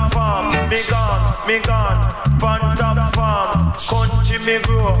top farm. Me gone, Fun top farm. Country me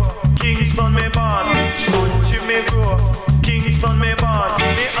grow, Kingston me born. Country me grow, Kingston me born.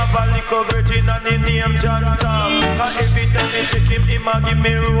 Me have a little virgin and the name John Tom. Cause every time me check him a give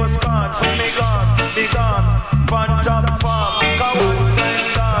me rose corn. So me gone, Fun top farm. Cause one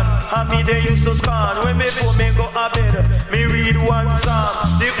time gone, and me they used to scan. When before me go a bed, me read one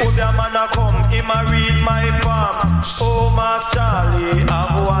psalm. The older man a come, him a read my palm. Oh, Master Charlie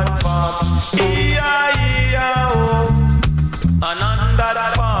have one farm. E-I-E-I-O. And under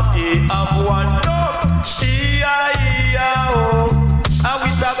that farm, he have one dog. E-I-E-I-O. And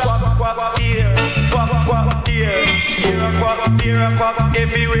with a quack, quack, here, quack, quack, here. Here a quack,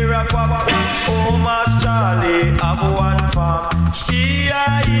 everywhere a quack. Oh, Master Charlie have one farm.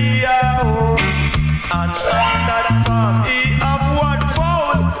 E-I-E-I-O. And under that farm, he have one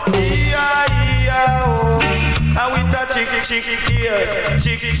fowl. E-I-E-I-O. And with a chick here, chick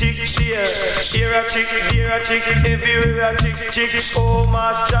here. Here a chick, everywhere a chick. Oh,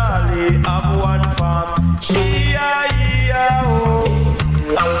 Master Charlie have one farm. E-I-E-I-O.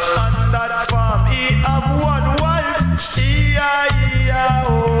 And that farm, he have one wife.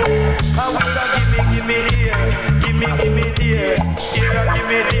 E-I-E-I-O. And with a give me here, give me there. Here,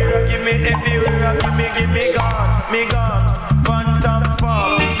 give me everywhere. Give me gone, Phantom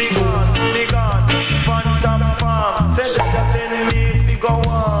farm. Me gone, Phantom farm. Send me fi go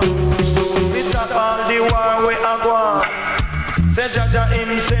on. We stop all the war we a go on. Say Jaja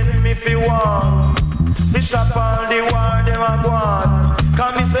him send me fi one. We stop all the war them a go on.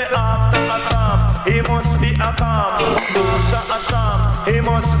 Come me say after a storm, he must be a calm. After a storm, he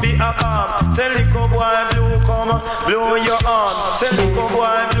must be a calm. Say little boy blue come, blow your arm. Say little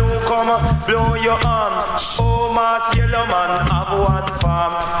boy blue come, blow your arm. Oh, Mass Yellow Man have one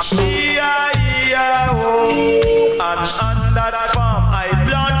farm. E-I-E-I-O. And on that farm I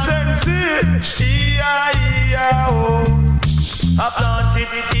plant sense. E-I-E-I-O. I plant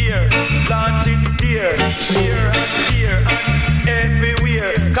it here and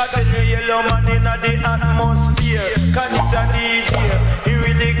everywhere. Cause the Yellow Man in the atmosphere. Cause it's a DJ, he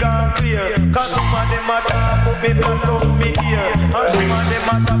really gone clear. Cause some of them a talk about me back up me ear. And some of them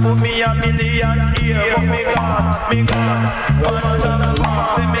a talk about me a million year. But me gone, Phantom farm.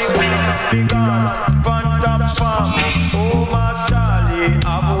 Say me gone, Phantom farm. Oh, Master Charlie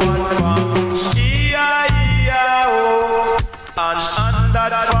have one farm. E-I-E-I-O. And on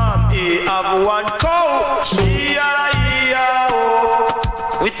that farm, he have one cow. E-I-E-I-O.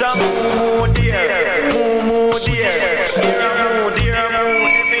 With a moo deer, moo deer. Here a moo, dear moo.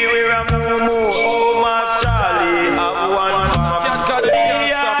 Everywhere a moo. Oh, Master Charlie have one farm.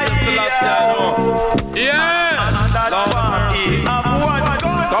 E-I-E-I-O. Yeah. And on that farm, he have one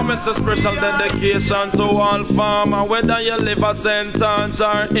gun. miss a special dedication to all farmer, whether you live a sentence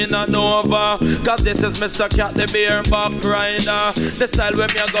or in a Nova. Cause this is Mr. Cat the beer back rider. The style when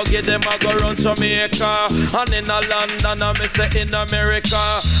me I go get them I go run Jamaica. And in a London I me say in America.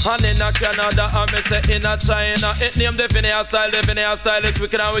 And in a Canada I me say in a China. It name the Vinaya style, it's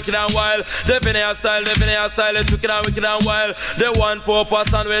wicked and wild. The Vinaya style, it's wicked and wild. The one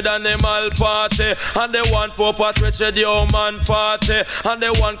purpose and with animal party. And the one purpose with the human party. And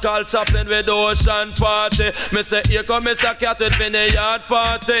the one called Chaplin with ocean party. Me say here come Mr. Cat with vineyard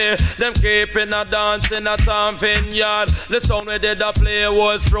party. Them keeping a dance in a town vineyard. The sound we did a play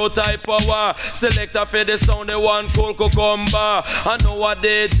was fruit type power. Selector for the sound the one cool cucumber. I know what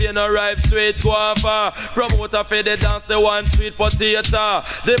they no ripe sweet guava. Promoter for the dance the one sweet potato.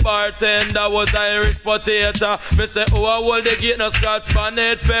 The bartender was Irish potato. Me say oh I hold the gate no scratch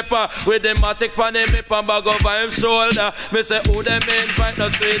bonnet pepper. With the matic pan him hip and bag over him shoulder. Me say who them invite no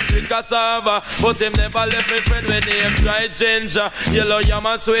sweet cassava. But him never left me friend with him dry ginger. Yellow yam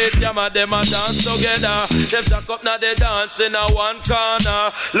and sweet yam and them a dance together. Them jack up now they dance in a one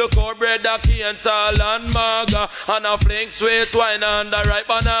corner. Look how bread a cane tall and maga. And a fling sweet wine and a ripe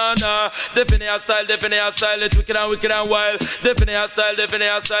banana. The Vinaya style, it's wicked and wild. The Vinaya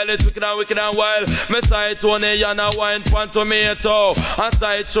style, it's wicked and wild. Me side Tony and a wine pan tomato. And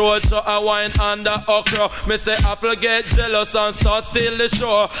side show a wine and a okra. Me say apple get jealous and start steal the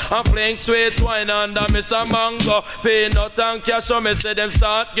show. And fling sweet wine and a miss a mango. Peanut and cashew, me say them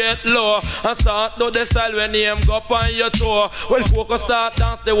start get low. And start do the style when him go on your toe. When Coco start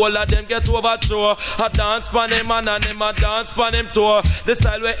dance, the whole of them get overthrow. A dance pan him and him a dance pan him too. The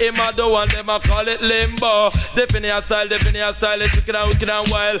style where him a do and them a call it limbo. The Vinaya style, it's wicked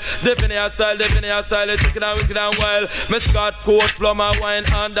and wild. The Vinaya style, it's wicked and wild. Me Scott coat plum a wine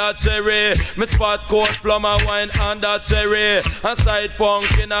and a cherry. Me spot coat plum a wine and a cherry. And side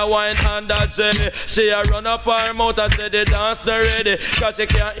pumpkin a wine and a jelly. She a run up her mouth and say the dance not ready. Cause she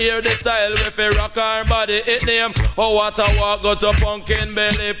can't hear the style if it rock her body. It name, oh what a walk go to pumpkin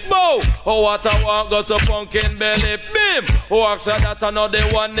belly. Bow! Oh what a walk go to pumpkin belly. Bim! Oh ask her that I know the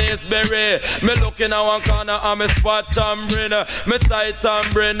one is berry. Me look in a one corner and me spot tambourine. Me side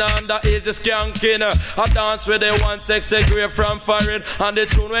tambourine and the easy skanking. I dance with the one sexy grape from foreign. And the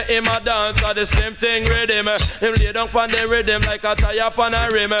tune where him a dance are the same thing rhythm. Him lay down on the rhythm like a tire upon a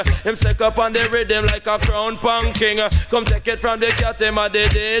rim. Him sick up on the rhythm like a crown punking. Come take it from the cat him a the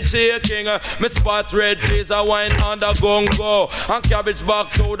day shaking. Me spot red peas a wine and a gongo. And cabbage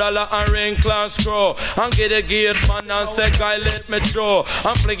back $2 and ring class screw. And get the gate man and say guy let me throw.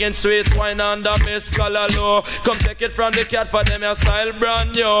 I'm flinging sweet wine and a miss color low. Come take it from the cat for them your style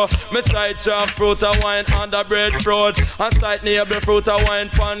brand new. Me side chop fruit a wine and a breadfruit. And side neighbor fruit a wine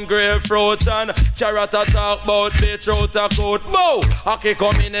pan grapefruit. And carrot a talk about beetroot a coat. Bow! Aki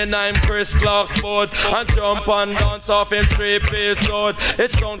come in and I'm Chris Clark's boat. And jump and dance off him 3-piece suit.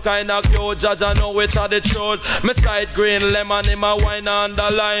 It sound kinda cute, judge I know it a the truth. Me side green lemon in my wine and a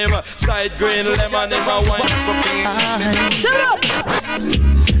lime. Side green lemon in my wine.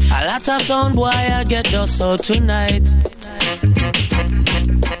 A lot of sound boy I get dust out tonight.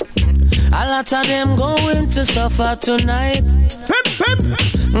 A lot of them going to suffer tonight.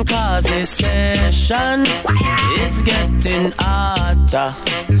 Cause this session is getting hotter.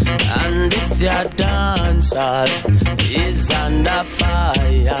 And this your dance hall is under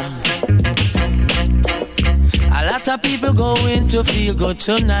fire. A lot of people going to feel good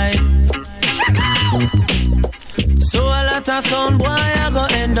tonight. So a lot of sound boy are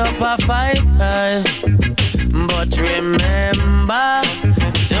gonna end up a fight. But remember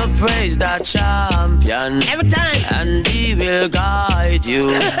to praise the champion every time, and he will guide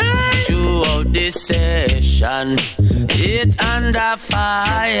you throughout this session. It's under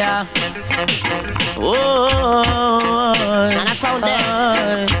fire. Oh, and I sound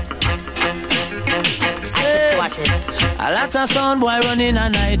there. A lot of sound boy running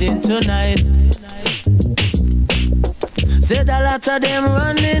and hiding tonight. Said a lot of them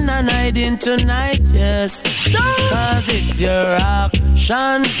running and hiding tonight, yes. Cause it's your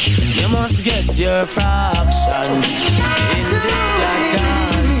action. You must get your fraction. In this your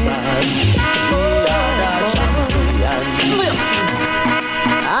dance, we are the champion.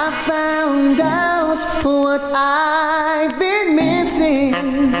 I found out what I've been missing,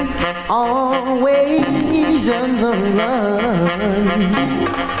 always on the run.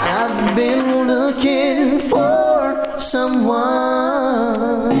 I've been looking for someone.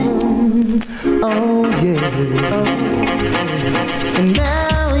 Oh yeah. And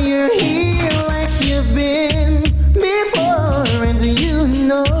now you're here like you've been before, and you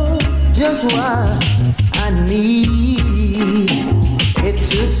know just what I need. It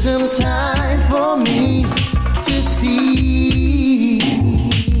took some time for me to see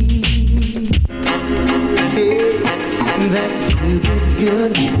that you give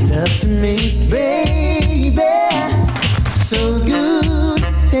good love to me, baby. So good,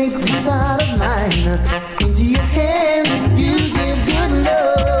 take this heart of mine into your hand. You give good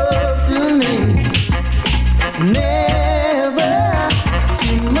love to me, never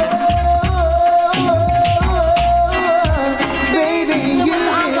tomorrow, baby. You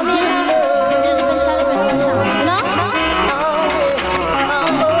give good love.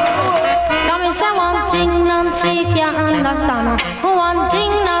 Come and say one thing, Nancy can't understand. One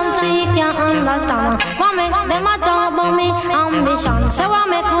thing, Nancy can't understand. What make them a talk about me ambition? Say what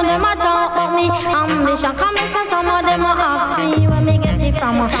make them a talk about me ambition? Come and say some of them a ask me where me get it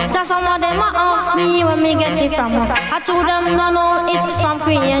from. Just some of them a ask me where me get it from. I told them no, it's from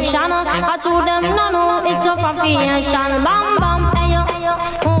creation. I told them no, it's from creation. Bam bam, ayo,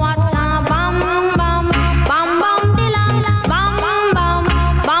 what a bam bam, bam bam bilang, bam bam bam,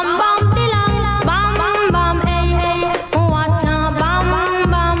 bam bam bilang, bam bam bam, ayo, what a bam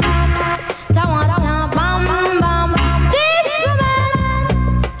bam, ta what a bam bam. This woman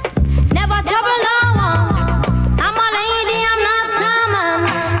never trouble no one. I'm a lady, I'm not a man.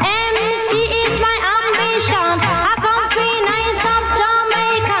 MC is my ambition. I come free nice up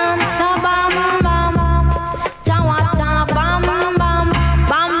Jamaican. So bam bam, ta what a bam bam,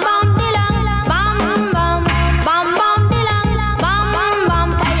 bam bam bilang, bam bam, bam bam bilang, bam bam.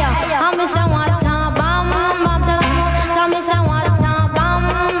 Hey, I'm say what a bam bam. Tell me say what a bam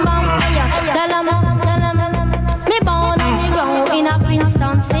bam. Hey, tell 'em. Me born and me grow in a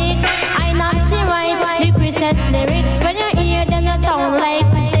Princeton 6. I not see right the Christmas lyrics. When you hear them, you sound like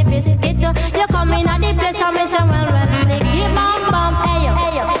Christy Biscuit. You come in at the place and me say well slick. Bam bam, hey,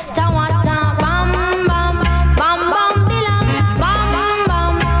 ta what a bam bam, bam bam bilang, bam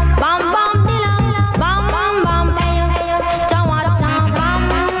bam, bam bam bilang, bam bam, hey, ta what a bam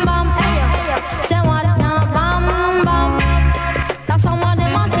bam, hey, say what a bam bam. That's some of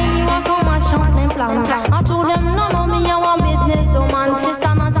them a say you a come and shut them plans. I told them no, me a one business woman.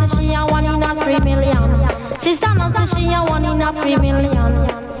 Sister not say she a one in a 3 million. Sister not say she a one in a 3 million.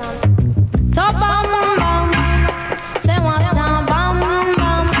 So bam bam, say what a bam bam,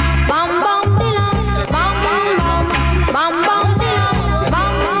 bam bam bilang, bam bam, bam bam bilang,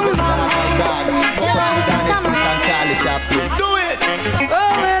 bam bam. Do it.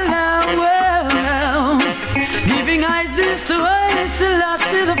 Oh well now, giving ISIS to Haile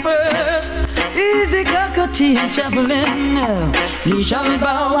Selassie the first. Easy cockatoo and traveling now. Knee shall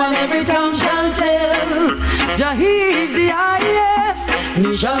bow and every tongue shall tell. Jah is the highest.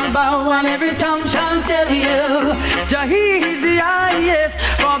 Knee shall bow and every tongue shall tell you. Jah is the highest.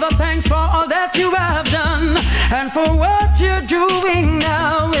 Father, thanks for all that you have done and for what you're doing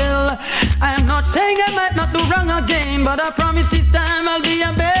now. Well, I am not saying I might not do wrong again, but I promise this time I'll be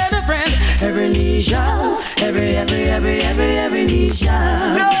a better friend. Every knee shall, every knee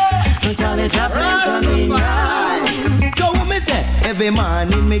shall. Charlie Chaplin coming rise. So what me say? Every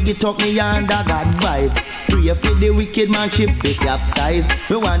morning me get up me under God vibes. Pray for the wicked man ship be capsize.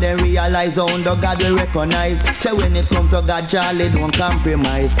 We want them realize how under God will recognize. Say when it come to God, Charlie don't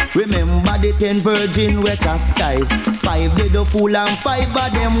compromise. Remember the 10 virgin we chastise. 5 they the fool and 5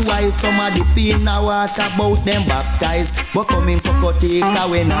 of them wise. Some of the feel now what about them baptized. But coming for Kotika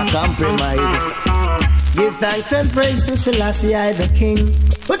we not compromise. Give thanks and praise to Selassie I the King.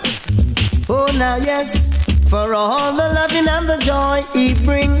 Oh now yes, for all the loving and the joy he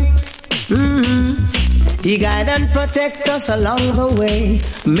bring. He guide and protect us along the way,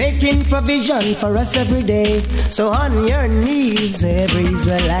 making provision for us every day. So on your knees, every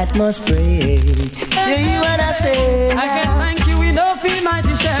Israelite must pray. You hear what I say? I can thank you enough,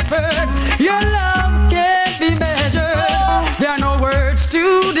 mighty shepherd. Your love can't be measured. There are no words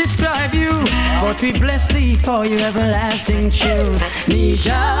to describe you, but we bless thee for your everlasting truth.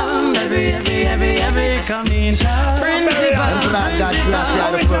 Nisham, every coming. Friends divine.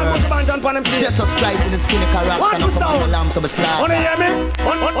 Jesus Christ in the skinny character. And come on the lamb to be slaughtered.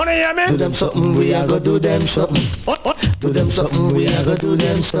 Wanna hear me? Do them something, we a go do them something. Do them something, we a go do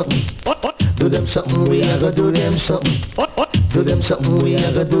them something. Do them something, we a go do them something. Do them something, we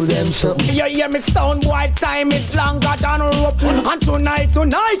a go do them something. You hear me sound boy, time is longer than rope. And tonight,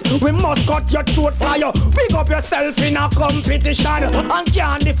 we must cut your throat for you. Pick up yourself in a competition and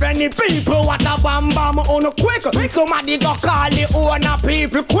can't defend the people. What a bam bam on a quick. Somebody go call the owner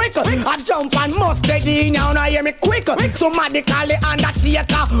people quick. I jump and mustard in now, now hear me quick. Somebody call the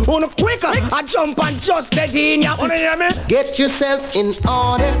undertaker on a quick. I jump and just in now. Wanna hear me? Get yourself in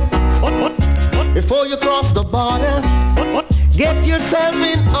order before you cross the border. Get yourself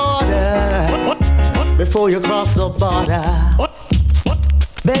in order before you cross the border.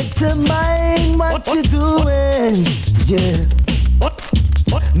 Better mind what you're doing, yeah.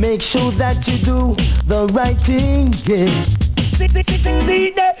 Make sure that you do the right thing, yeah.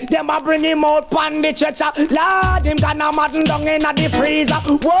 See them a bring him out pan the church. Lord, him gonna madden down in the freezer.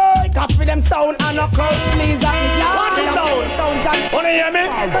 Wake up for them sound and a crowd pleaser. What is sound, John? Wanna hear me?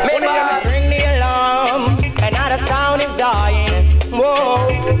 Ring the alarm, another sound is dying. Whoa,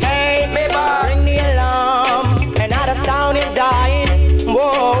 hey, ring the alarm, another sound is dying.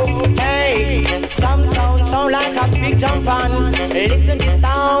 Whoa, hey, some sound like a big jump on. Listen, the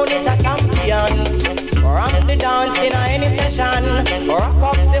sound is a champion. Rock the dance in any session. Rock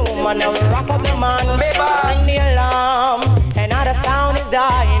up the woman and rock up the man. Ring the alarm, another sound is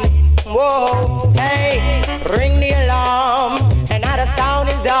dying. Whoa, hey, ring the alarm, another sound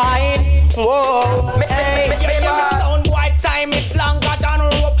is dying. Whoa, hey, sound white time is longer than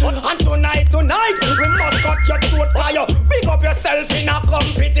rope. And tonight, we must cut your throat fire. Pick up yourself in a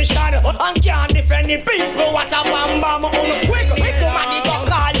competition. And can't defend the people. What a bam bam on the quick. Somebody go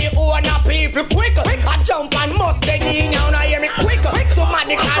call the owner people quick. I jump and must stay in now. Now hear me quick.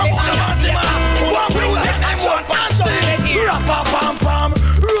 Somebody call the owner Rap-a-pam-pam,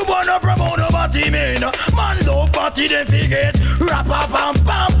 Rubona promote body man. Man love body then forget.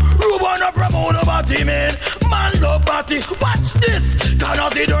 Rap-a-pam-pam, Rubona promote body man. Man love body, watch this.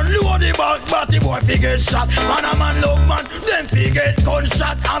 Cause they don't load the back, body boy forget shot. Man a man love man, then forget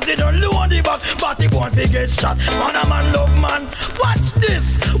gunshot. As they don't load the back, body boy forget shot. Man a man love man, watch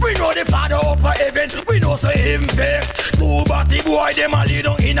this. We know the father up a heaven, we know so him vex. Two body boy them a lay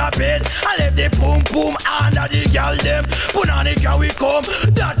down in a bed. I left the boom boom under the girl them. Put on the car we come,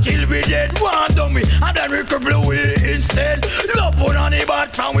 that kill we dead. One done we, and then we cripple we instead. Love put on the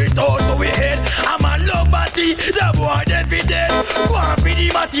back from we thought to we head. I'm a love body, the boy then we dead. Go on for the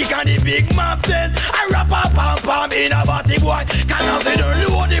matic and the big map then. I rap a pam pam in a body boy. Can I say don't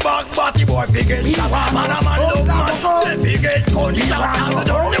load the back, body boy forget shot. Man a man love man, then forget gunshot. Can I say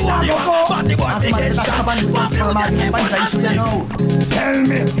don't load the back, body boy forget shot. Tell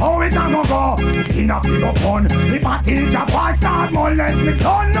me how it a go go. In a figure fun. If a teacher boy start molest me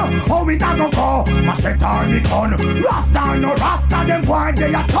son, how it a go go? Machete or me gun. Rasta no rasta, them boy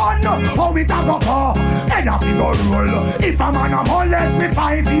they a ton. How it a go go? Head a figure roll. If a man a molest me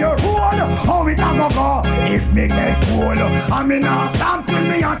 5-year old, how it a go go? If me get cool, I me not stop till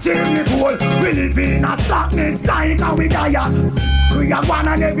me achieve me goal. We live in a slackness like a we die. We a one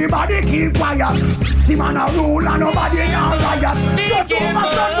and everybody keep quiet. The man a rule and nobody now riot. So do my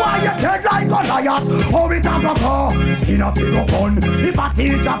son quiet, head like a riot. How it a go go? In a figure gun. If a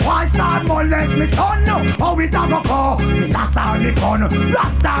teacher boy start molest me son, how it a go go? That's all me gun.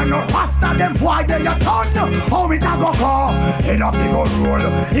 Rasta no rasta, them boy they a ton. How it a go go? In a figure rule.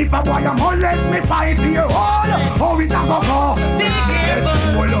 If a boy a molest me 5-year old, how it a go go? Be careful,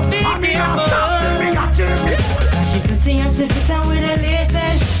 be careful. She pretty and she fit on with the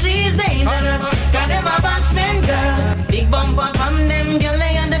latest. She's dangerous, got them a bashman girl. Big bumper from them girl,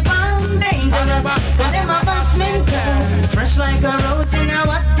 lay on the ground. Dangerous, got them a bashman girl. Fresh like a rose in a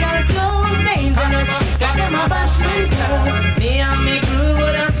what girl clothes. Dangerous, got them a bashman girl. Me and me crew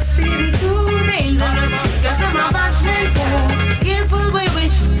would have feel too dangerous. Got them a bashman girl. Careful we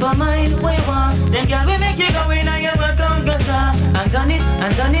wish for mine we want. Them girl we make you go in and you work on guitar. And done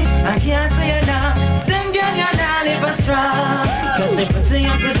it, I can't say it now. Cause she puts it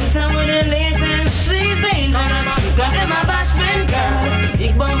on to put on with the latest. She's dangerous, got them a bashman girl.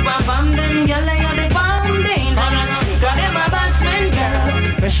 Big bumper from them girl, lay on the bomb. Dangerous, got them a bashman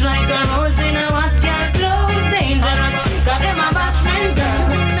girl. Fresh like a rose in a hot girl clothes. Dangerous, got them a bashman girl.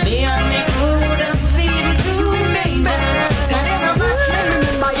 Me and me crew the feel too dangerous. Got them a bashman girl.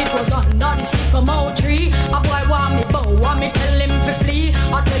 Remember it was under the sycamore tree. A boy want me bow, want me tell him to flee.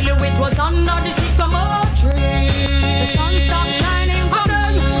 I tell you it was under the sycamore tree. The sun stopped shining for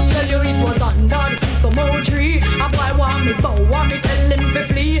them. Tell you it was under the sycamore tree. A boy want me bow, want me tell him to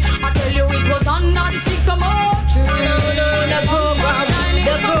flee. I tell you it was under the sycamore tree.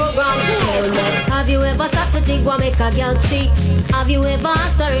 The program. Have you ever sat to think what make a girl cheat? Have you ever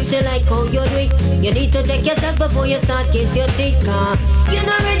asked her if she like how you do it? You need to check yourself before you start kiss your teeth. You're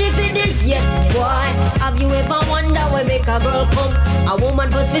not ready for this yet, boy. Have you ever wondered what make a girl come? A woman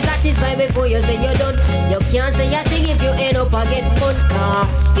must be satisfied before you say you're done. You can't say a thing if you end up a get fun.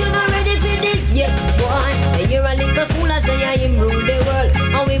 You're not ready for this yet, boy. And you're a little fool as say I rule the world.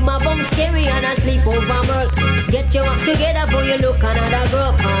 And with my bum scary and I sleep over world. Get your act together before you look another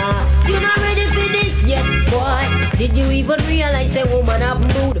girl. You're not ready for this yet, boy. Did you even realize a woman have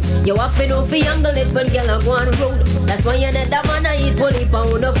mood? You You have to know fi angle it when girl a go on road. That's why you need a man a eat bully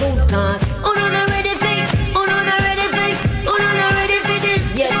pound of food. Cause oh no not ready for, oh no not ready for, oh no not ready for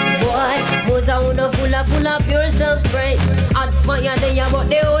this yet, boy. Most a full of pure self-praise. Hot fire they a but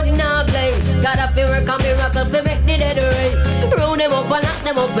they hold in a blaze. Gotta fi work a miracle fi make the dead race. Round them up and lock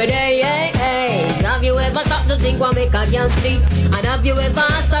them up for day, hey, hey. Have you ever stopped to think what make a girl cheat? And have you ever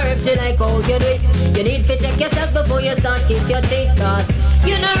asked her if she like how you do it? You need to check yourself before you start kiss your teeth. Cause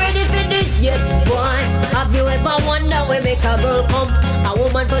you're not ready for this yet, boy. Have you ever wondered where make a girl come? A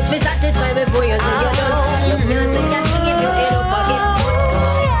woman first be satisfied before you say you're done. You can't say that thing if you end up again.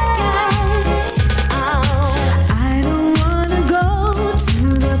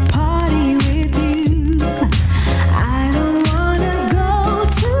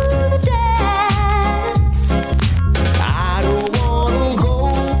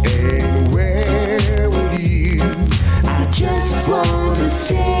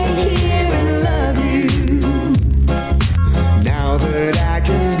 Stay here and love you. Now that I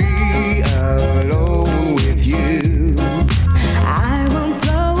can be alone with you, I won't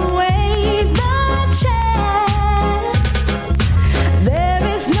throw away the chance. There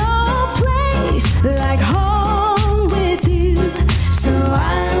is no place like home with you, so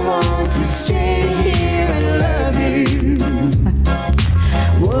I want to stay here and love you.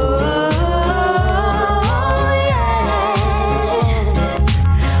 Whoa.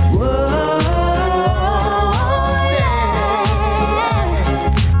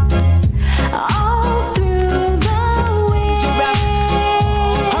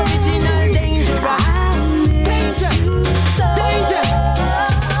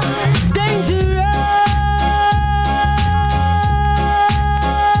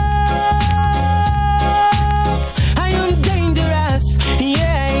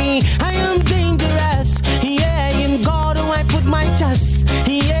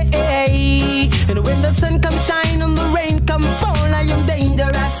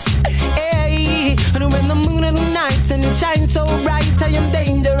 Shine so bright, I am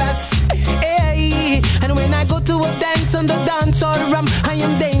dangerous. Hey, and when I go to a dance on the dance or I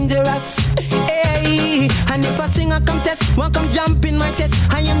am dangerous. Hey, and if I sing a contest, one come jump in my chest,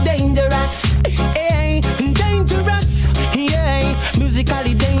 I am dangerous. Hey, dangerous. Yeah,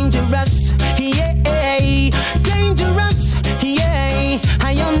 musically dangerous. Yeah, dangerous. Yeah,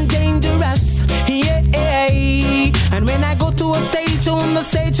 I am dangerous. Yeah, and when I go to a stage on the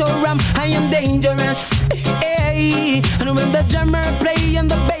stage or I am dangerous. Hey, and when the drummer play and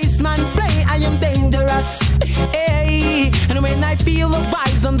the bassman play, I am dangerous. Hey, and when I feel the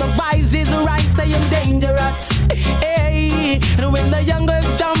vibes and the vibes is right, I am dangerous. Hey, and when the young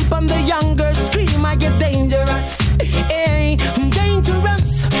girls jump and the young girls scream, I get dangerous. Hey,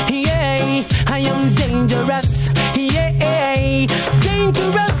 dangerous. Yeah, I am dangerous. Yeah,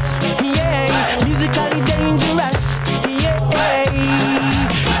 dangerous. Yeah, musically dangerous. Yeah,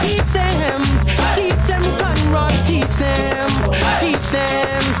 teach them, Conrad, teach them, teach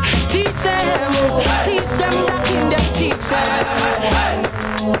them, teach them, teach them back in them, teach them.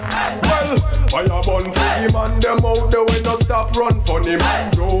 Well, fire burn for the man, them out there when no stop run funny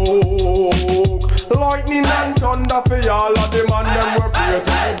man joke. Lightning and thunder for all of the man, them were pray to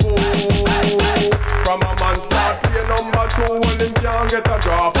the book. From a man start pay number 2, well him can't get a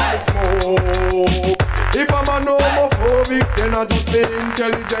draw from the smoke. If I'm an homophobic, then I just be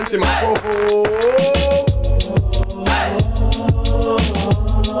intelligent in my provoke.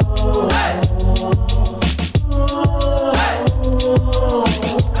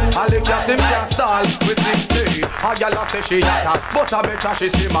 I look at him can't stall with him say a gal a say she hotter, but I better she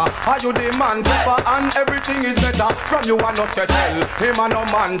simmer. Are you the man pepper and everything is better? From you and us can tell, him and no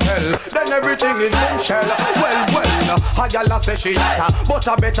man tell. Then everything is bombshell. Well, a gal a say she hotter, but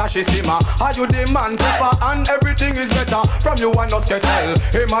I better she simmer. Are you the man pepper and everything is better? From you and us can tell,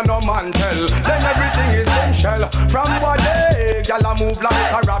 him and no man tell. Then everything is bombshell. From one day, gal a move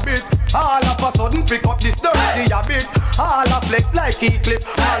like a rabbit. All of a sudden pick up this dirty habit. All a flex like Heath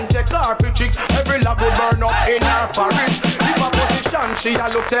and take her for tricks. Every love will burn up in her forest. If a position she a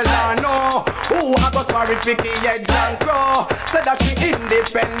look tell her no. Who a go married Vicky head and crow. Say that she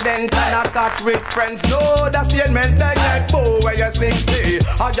independent and a catch with friends. No, that statement they get bow where you sing say.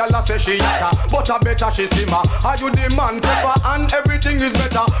 A gal a say she hotter, but I better she simmer. Are you the man pepper and everything is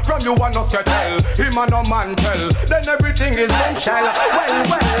better? From you and us can tell, him and no man tell. Then everything is bombshell.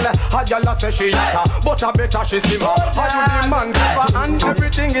 Well, a gal a say she hotter, but I better she simmer. Are you the man pepper and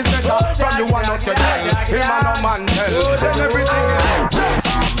everything is better? From you and us can tell, him and no man tell. Then everything is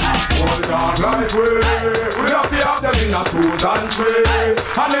bombshell. Hold on like we have to have them in a 2s and 3s.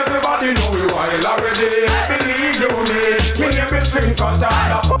 And everybody know we wild already. Believe you me name is String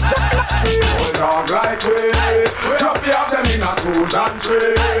Cutter.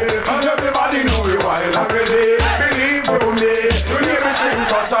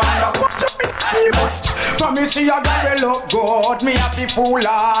 see a girl we look good, me have to fool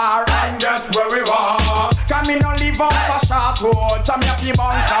her and get where we want. Can me no live up a short road, so me have to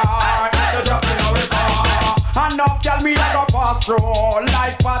bounce her. It's a drop in a river. Enough girl me a go pass through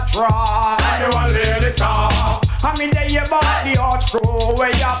like patrol. And you a lady star. I mean they about the hot screw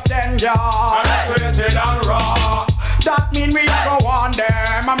way up 10 yards. And sweated and raw. That mean we a go on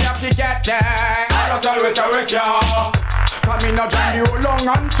them, and me have to get them. I don't tell we say we can't. Come in a join you long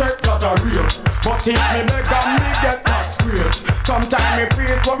and take that a real. But if me beg and me get that straight. Sometimes me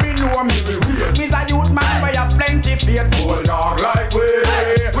praise but me know me will wait. Me's a youth man where you plenty faith. Old dog like we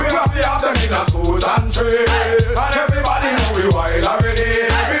have to have them in a 2 and 3. And everybody know we wild already.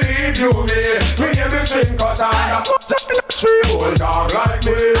 Believe you me never sing cut and a put them in a tree. Old dog like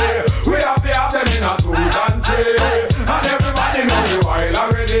we have to have them in a 2 and 3. And everybody know we wild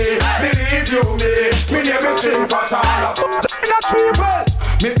already. Believe you me never sing cut and a put them in a tree. Well,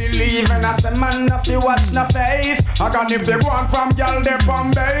 me believe in a say man if you watch no face. I can if they want from girl they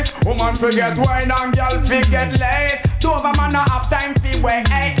from base. Woman forget wine and girl forget lace. Dover man no have time fi wear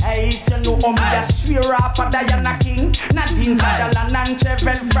ace. You know me a swear off a Diana King, Nadine Sutherland and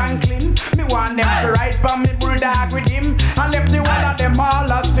Chevelle Franklin. Me want them to ride for me bulldog with him. And left the one of them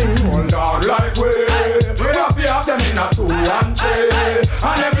all a sing. Bulldog like we have to have them in a 2 and 3.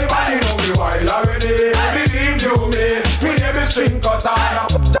 And everybody know me wild already. Believe you me never sing cut on a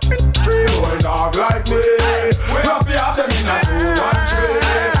put them in 3. Bulldog like we have to have them in a 2 and 3.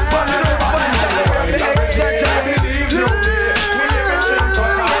 But everybody know me wild already. Believe you me never sing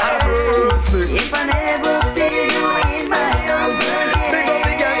cut on a put. If I never feel you in my arms again, big up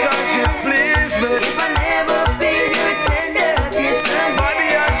the girl 'cause she please me. If I never feel your tender kiss again, body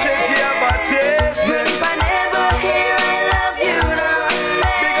and shake she have a taste me. If I never hear I love you now,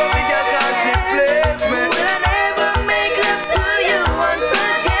 big up the girl 'cause she please me. Will I never make love to you once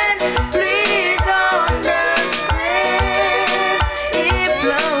again? Please understand. If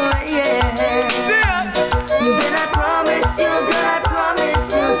love, yeah, then I promise you, girl, I promise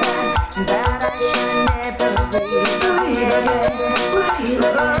you that I shall never leave you again.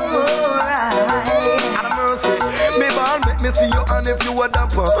 Have mercy, me ball make me see you and if you a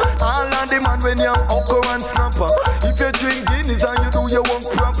dapper. All of the man when you uncle and snapper. If you drink Guinness and you do your work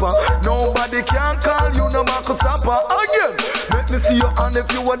proper, nobody can call you no Marcus Stopper. Again, make me see you and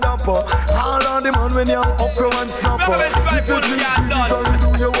if you a dapper. All of the man when you uncle and snapper. If you drink Guinness and you do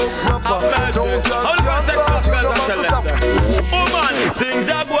your work proper, nobody can call you no Marcus Stopper. Woman, things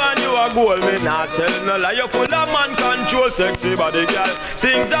are going you a goal. Me not tell no lie. You full of man control, sexy body girl.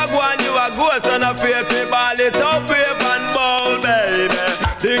 Things are going you a goal. So no fear to ball it up, wave and ball, baby.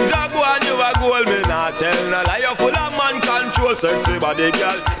 Things are going you a goal. Me not tell no lie. You full of man control, sexy body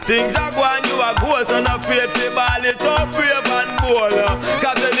girl. Things are going you a goal. So no fear to ball it up, wave and ball.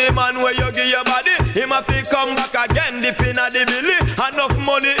 'Cause any man where you give your body, him a fi come back again. Dip inna the belly, enough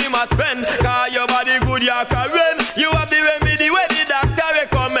money him a spend. 'Cause your body good, you can run. You have the remedy where the doctor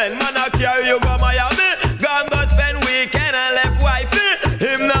recommend. Man a carry you go Miami, gone go spend weekend and left wifey.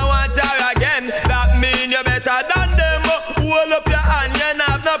 Him no want her again. That mean you better than them. Hold up your hand, you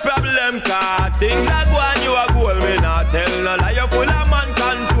have no problem. 'Cause things are going you a goal. Me not tell no lie. You full of man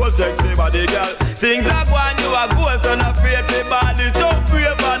control, sexy body girl. Things are going you a goal. So no fear to body, don't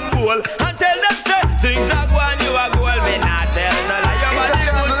brave and bold. And tell them say things are going you a goal. Me not tell no lie. Your body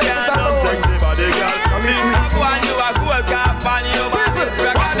good, can't no sexy body girl. Things are going you a goal. Can't find your body.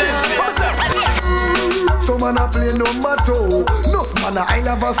 So man a play number 2. No man a I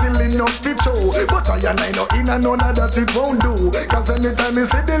never still enough to show. But I and I know in and none of that it won't do. 'Cause anytime you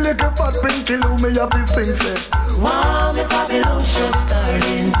see the little fat pinky loo, me have this thing say, wow, me Babylonians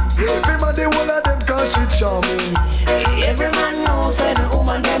darling. Them a the one of them 'cause she charming. Every man knows that the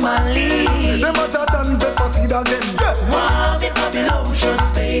woman them a lead. Them a than pepper seed again. Wow, me Babylonians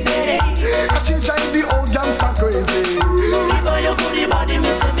baby. And she drive the old gangster crazy. Because you put the body,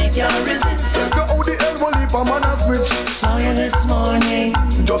 me say me can't resist. So how the hell will leave a man a switch? Saw you this morning,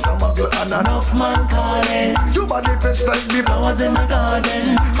 just a muggle and enough man calling. Your body fresh like the flowers in the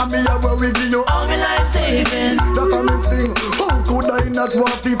garden. And me a where we give you all me life saving. That's a missing. How could I not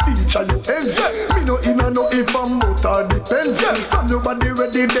want to feature you ends? Me no in and no if I'm but all depends. From your body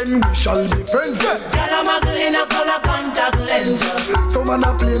ready then we shall be friends. Girl a muggle in a color contact lens. So man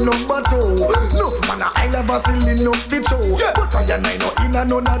a play number 2. No man a I never still enough to show. But I and I know in and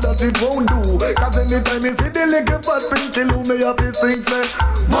none of that it won't do. 'Cause anytime you see the little fat pinky loo, me have to sing say,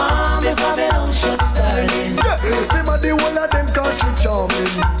 Mommy Babylonians darling. Them a the whole of them 'cause she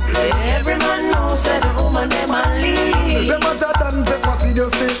charming. Every man knows that the woman them a lead. Them a than pepper seed you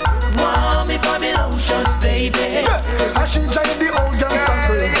say, Mommy Babylonians baby. And she drive the old gangster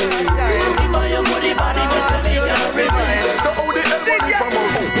crazy. Because you put the body, me say me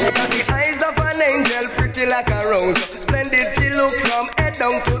Got the eyes of an angel, pretty like a rose. Splendid she look from head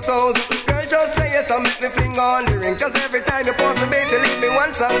down to toes. Girl, just say yes and make me finger on the ring. Cause every time you pause the bass, you leave me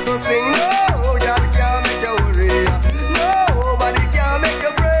one song to sing. No, girl can't make you worry. Nobody can make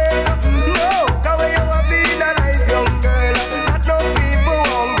you break. No, cause when you have been a nice young girl, that no people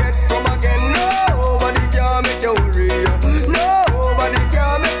won't get come again. Nobody can make you worry. Nobody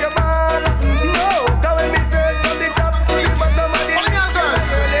can make you ball. No, cause when me search from the top to the bottom of the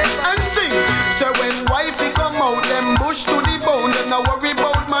and sing. So when wifey come out, them bush to the bone. Them no worry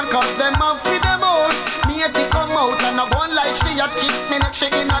about man, cause them have for them out. Matey come out and I go like she a kiss me neck, she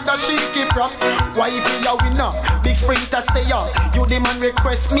in other she keep rough. Wifey a winner, big sprinter stay on. You the man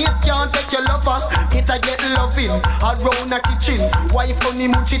request, mate can't take your lover. It a get loving, around the kitchen. Wife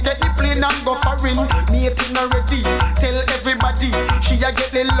honeymoon, she take the plane and go foreign. Mate not ready, tell everybody. She a get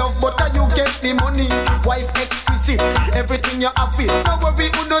the love, but you get the money. Wife exquisite, everything you have it. No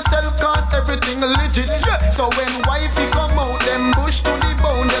worry who no self cause everything legit. Yeah. So when wifey come out, them bush to the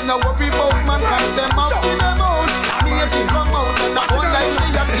bone. Them no worry about man cause them up in them out. Matey come out and I go like she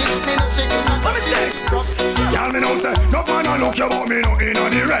a kiss me neck, she in other she keep rough. Y'all me know say, no man a look you about me no in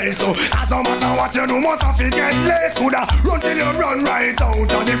on the race. So as no matter what you do, must have to get less. Coulda run till you run right out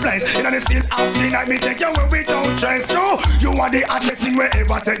of the place. You know they still out the night, me take you away without stress. So you are the hottest thing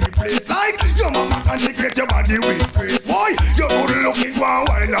wherever take the place. Like your mama consecrate your body with grace. Boy, you good looking for a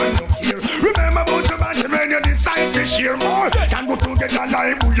while and look here. Remember about your man when you decide to share more. Can go together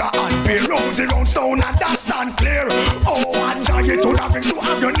like Buddha and Bear. Rosy round stone and that stand clear. Oh, and joy it to have him to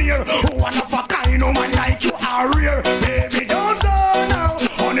have you near. Oh, one of a kind, no man like you are rare. Baby, don't go now.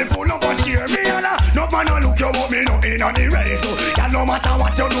 Honey, pull up and cheer me, Anna. No man a look you about me, no in on the race. So, yeah, no matter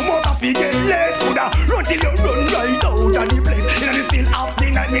what you do, must have to get less. Coulda run till you run right out of the place. You know, they still have the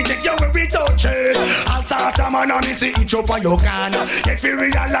night, me take you where we don't change. I'll start a man and me see each up on your can. Get to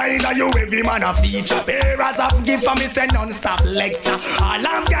realize that you every man a feature. Bearers have give for me, say non-stop lecture. All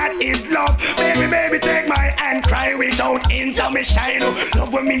I'm got is love. Baby, baby, take my hand, cry without intermission.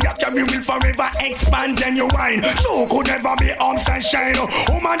 Love when me up, you will forever expand genuine. So could never be arms and shine.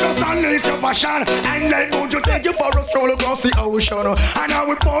 Woman just unleash your passion and let go to take you for a stroll across the ocean. And I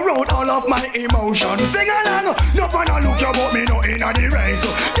will pour out all of my emotions. Sing along, no one a look you about me, no in the race.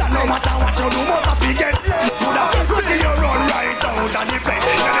 Yeah, no matter what you do, must have to get less. Could have you run right out of the place.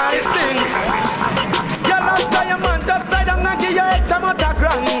 I sing. Girl, after your man, just slide down and give your ex a motor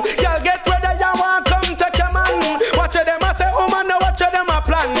grand. Girl, get ready, you want come take your man. Watch them a say, woman, now watch them a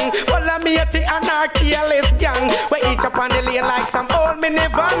plan. Follow me at the anarchy-less gang. We each up on the lane like some old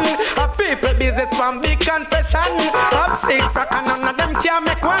minivan. Have people business from big confession. Have 6 frack and none of them can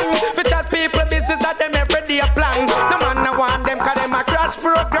make one. For chat people business that them every day plan. No man no want them cause them a crash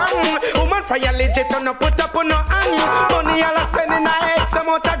program. Woman for your legit on no put up on no hand. Money all a spending a X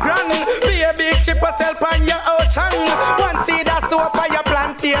amount of grand. Be a big ship yourself on your ocean. One seed a soap on your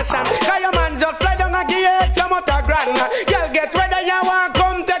plantation. Cause your man just fly down and give you X amount of grand. Girl get ready you want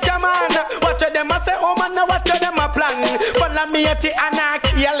come take your man. Watch them a say oh man now watch them a plan. Follow me at the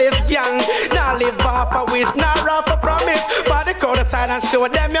anarchy-less gang. Now live off a wish, now off a promise. For the crowd aside and show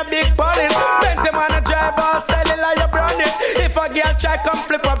them your big police. Benz man a drive or sell it like you brand it. If a girl try come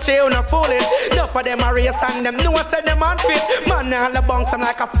flip up, she not foolish. Enough of them a race and them know say them unfit. Man all the bunks I'm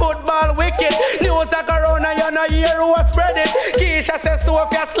like a football wicket. News a go round and you know hear who a spread it. Keisha says so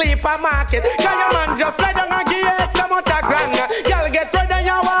if you sleep a market. Cause your man just fly down and give you X amount of grand. Girl get ready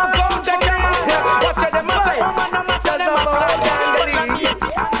you want come take your man. Watch them a say oh man no matter them a plan.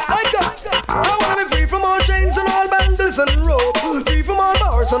 I wanna be free from all chains and all bundles and rope. Free from all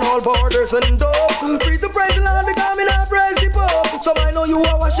bars and all borders and dope. Free to praise the Lord because me not praise the Pope. So I know you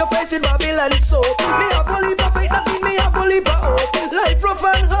will wash your face with Babylon soap. Me have a leap of faith, that mean me have a leap of hope. Life rough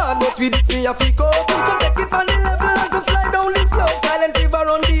and hard, but with it me a fi cope. Some take it on the level and some slide down the slope. Silent river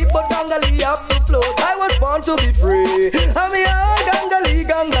run deep, but gangali have to float. I was born to be free. I'm me all gangali,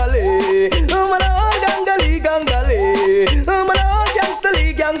 gangali. I'm all gangali, gangali. I'm all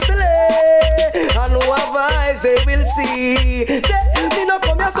gangstally, gangstally. And who have eyes they will see. Say, me no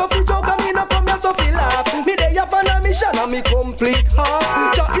come here so fi joke and me no come here so fi laugh. Me dey up on a mission and me complete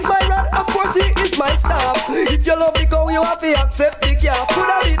half. Jah is my rod, of course he is my staff. If you love the cow, you have to accept the calf.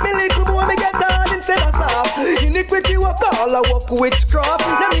 Coulda beat me little more, me get hard instead of soft. Iniquity walk all, I walk witchcraft.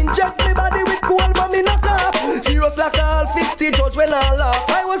 Them inject me body with coal, but me no cough. Serious like all 50 judge when I laugh.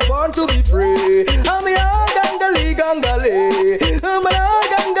 I was born to be free. I'm me all gangali, gangali. I'm all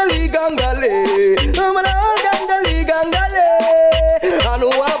gangali, gangali. I'm all gangali, gangali. And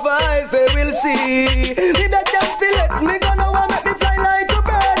who have eyes they will see. Me beg them feel it, me gonna want make me fly like a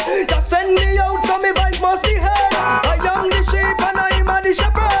bird. Just send me out so me vibe must be heard. I am the sheep and I me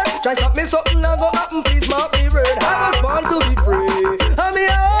shepherd. Try stop me something now go happen, please mark me word. I was born to be free. I'm me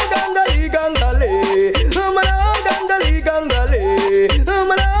all gangali gangale. I'm an all gangali gangale.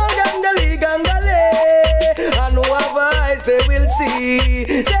 I'm an all gangali gangale. And whoever I say will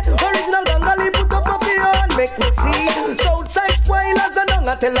see. Say original gangali put up a on, make me see. Southside spoilers and down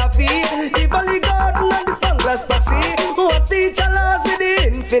at Tel Aviv. The Valley Garden and the Spangler's Passy. What teacher laws with the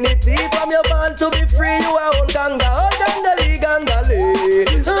infinity. From your born to be free, you are all ganga, all gangali gangale.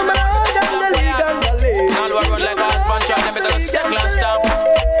 I'm an all gangali gangale. Now we run like a punch on them with a second stamp.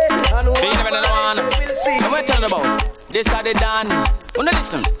 Be never know one. And we're talking about this are the done. Wanna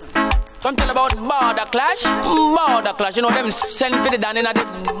listen? Something about border clash, border clash. You know them send for the down in the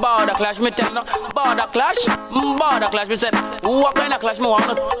border clash. Me tell you, border clash, border clash. Me say, what kind of clash? Me want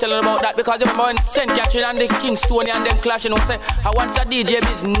to tell you about that because them boy St. Catherine and the Kingstonian and them clash. You know, say I want a DJ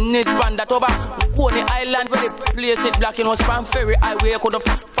business band that over Coney Island where they place it black. You know, Span Ferry Highway could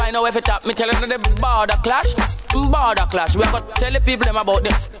find out if it up. Me tell you the border clash, border clash. We have to tell the people them about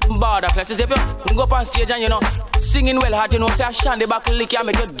the border clash. You say if you go up on stage and you know singing well hard, you know, say I shandy back lick and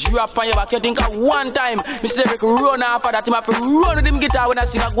make you drop on your back. You think of one time, Mr. Eric run off of that, him have to run with him guitar when I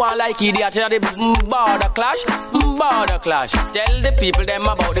sing a go on like idiot. You know the border clash, border clash. Tell the people them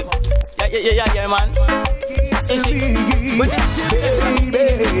about it. Yeah, man. You see,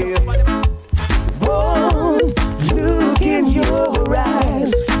 baby, one look in your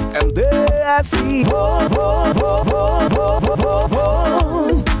eyes, and there I see. One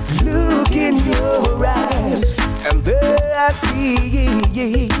look in your eyes, and there I see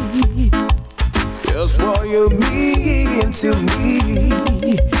just what you mean to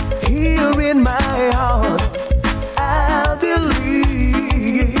me. Here in my heart, I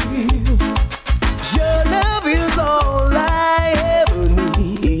believe your love is all I ever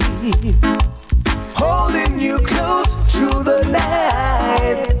need. Holding you close through the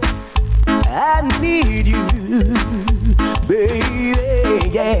night, I need you, baby,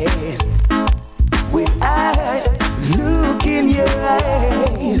 yeah. When I look in your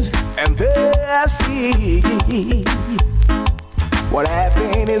eyes, and there I see what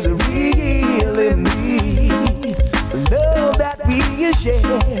happened is real in me. The love that we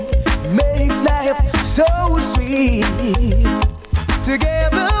share makes life so sweet.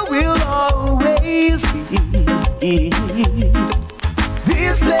 Together we'll always be.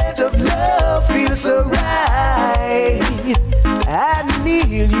 This pledge of love feels so right. I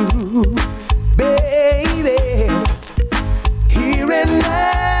need you, baby, here and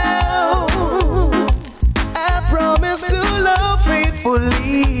now. I promise to love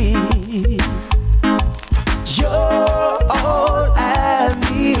faithfully. You're all I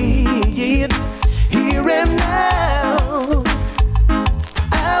need here and now.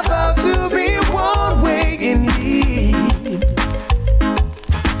 I vow to be one way indeed.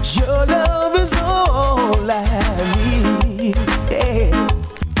 Your love is all I need. Yeah.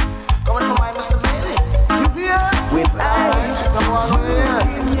 Coming from my Mr. Bailey. You hear? When I look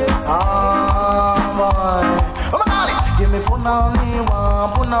in your eyes, boy. Oh my golly. Give me punani, wa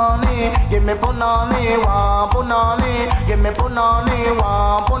punani. Give me punani, wa punani. Give me punani, wa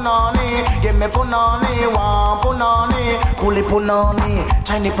punani. Give me punani, wa punani. Coolie punani,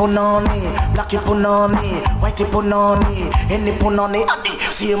 Chinese punani, blacky punani, whitey punani, any punani,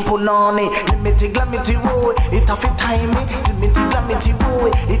 same punani. Limity glamity boy, it a fit time me. Limity glamity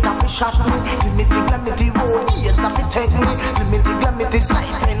boy, it a fit shot me. Limity glamity boy, it's a fit take me. Limity glamity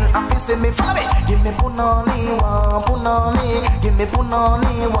slide in a fit see me follow me. Give me punani, wa punani. Give me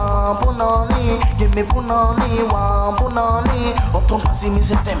punani, wa punani. Give me punani, wa punani. Oh, don't pass me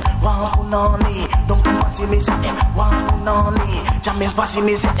say them, wa punani. Don't come pass me say them, wa punani. James pass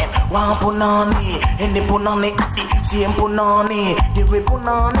me say them, wa punani. Any punani, same punani. Give me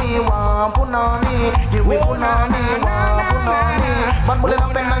punani, wa punani. Give me punani, wa punani. One bullet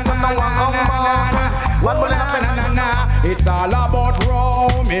up and I'm gonna walk on. One bullet up and it's all about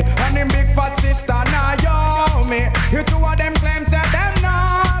Romy and them big fat sister Naomi. You two of them claims that them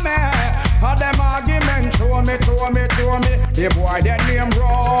know me. All them arguments show me. The boy that name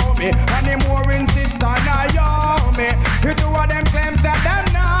Romy and the mooring sister Naomi. You two of them claims that them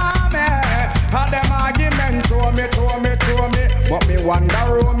know me. All them arguments show me. But me wonder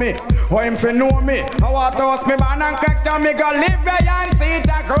Romy, how him fi know me? I want to host me man and crack down me go live right and see it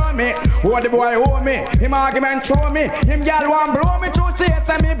a grow me. How the boy hold me, him argument show me. Him gal want blow me through chase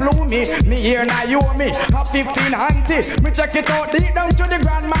and me blew me. Me here now you me, a 15 auntie. Me check it out deep down to the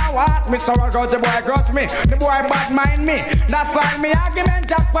grandma what. Me so I got the boy got me, the boy bad mind me. That's why me argument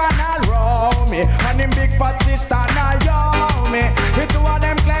jack pan all row me. And him big fat sister now yo me. The two of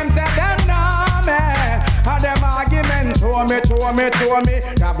them claims that them know me. And them arguments show me.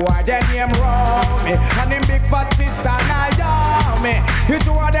 That boy then name Romy, and him big fat sister Naomi. The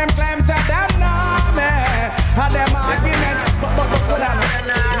two of them claim to them know me, and them argument.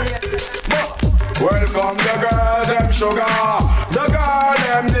 Welcome the girls, them sugar. The girl,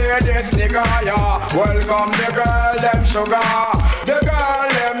 them need this nigga, yeah. Welcome the girl, them sugar. The girl,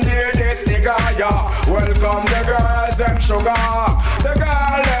 them need this nigga, yeah. Welcome the girls, them sugar. The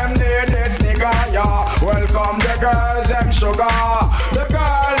girl, them need this nigga, yeah. Welcome the girls, them sugar. The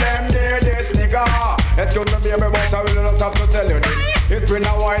girl, them need this nigga. Excuse me, baby, but I will just have to tell you this. It's been a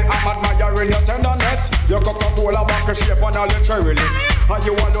while, I'm admiring your tenderness. Your Coca-Cola back shape and all your cherry lips. And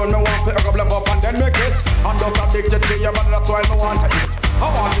you alone, no one to love up and then make kiss. I'm just addicted to you, but that's why I want to eat.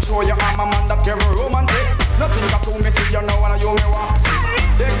 I want to show you I'm a man that very romantic. Nothing got to me, see you know, and you me want to see.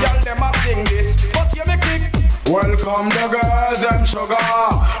 The girl, them a sing this, but you me kick. Welcome the girls, them sugar.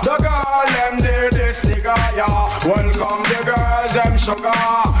 The girl, them need this nigga, yeah. Welcome the girls, them sugar.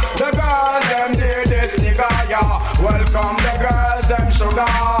 The girls, them need this nigga, yeah. Welcome the girls, them sugar.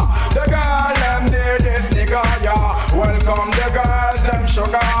 The girl, them need this nigga, yeah. Welcome the girls, them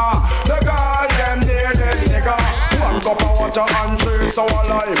sugar. The girl, them need this nigga. One cup of water and three so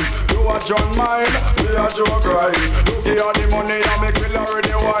alive. You a John mine, me a Joe grind. Look here the money and me kill her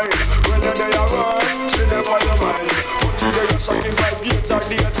the wine. When you're there, right, she never your mind. But you there, you're shocking by gate or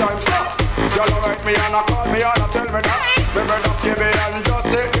daytime. Stop! Y'all write me and I call me and I tell me that. Me brother give me and just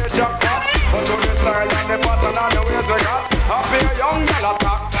take the jackpot. But to the style and the pattern and the ways we got. I feel a young girl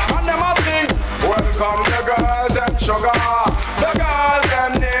attack. And them a sing. Welcome the girls, them sugar. The girls,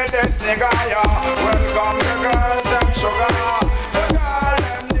 them need this nigga, yeah. Welcome the girls, them sugar. The girls,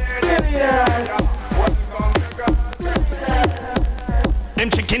 them need this nigga, yeah. Welcome the girls. Them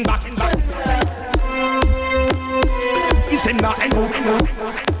chicken back. He's in my angle.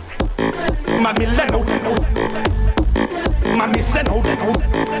 Mami Leno. Mami Seno.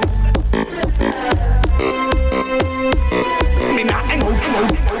 Me na angle.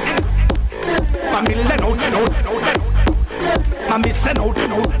 Mami Leno. Mami Seno.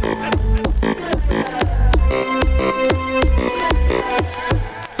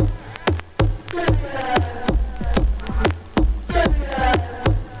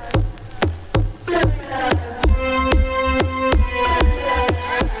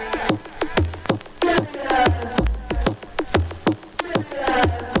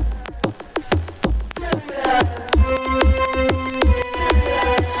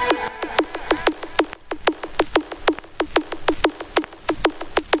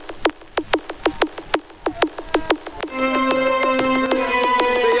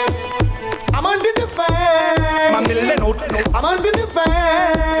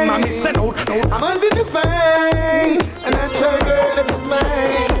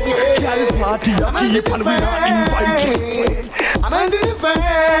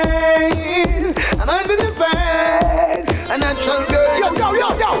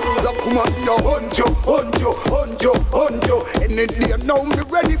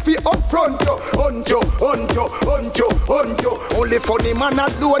 Only funny man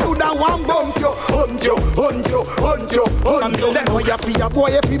at do that one bump you. Hunt you. Now you feel a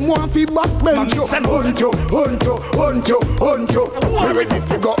boy if he want to backbench you. Hunt you. We ready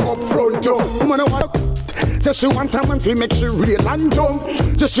to go up front you. Woman want say she want a man to make she real and jump.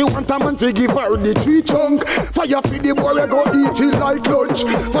 Say she want a man to give her the tree chunk. Fire for the boy go eat it like lunch.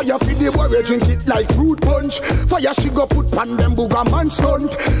 Fire for the boy drink it like fruit punch. Fire she go put pan them booger man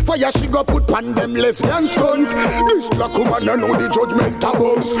stunt. Fire she go put pan them lesbian stunt. This black woman I know the judgment of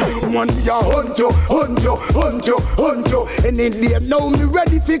us. One day I hunt you. And in the now me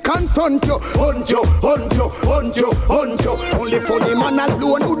ready to confront you. Hunt you. Only funny man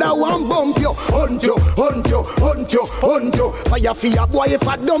alone who that one bump you. Hunt you. Fire for your boy if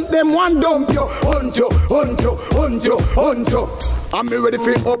I dump them one dump you. Hunt you. I'm ready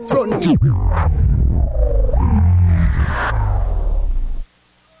for up front.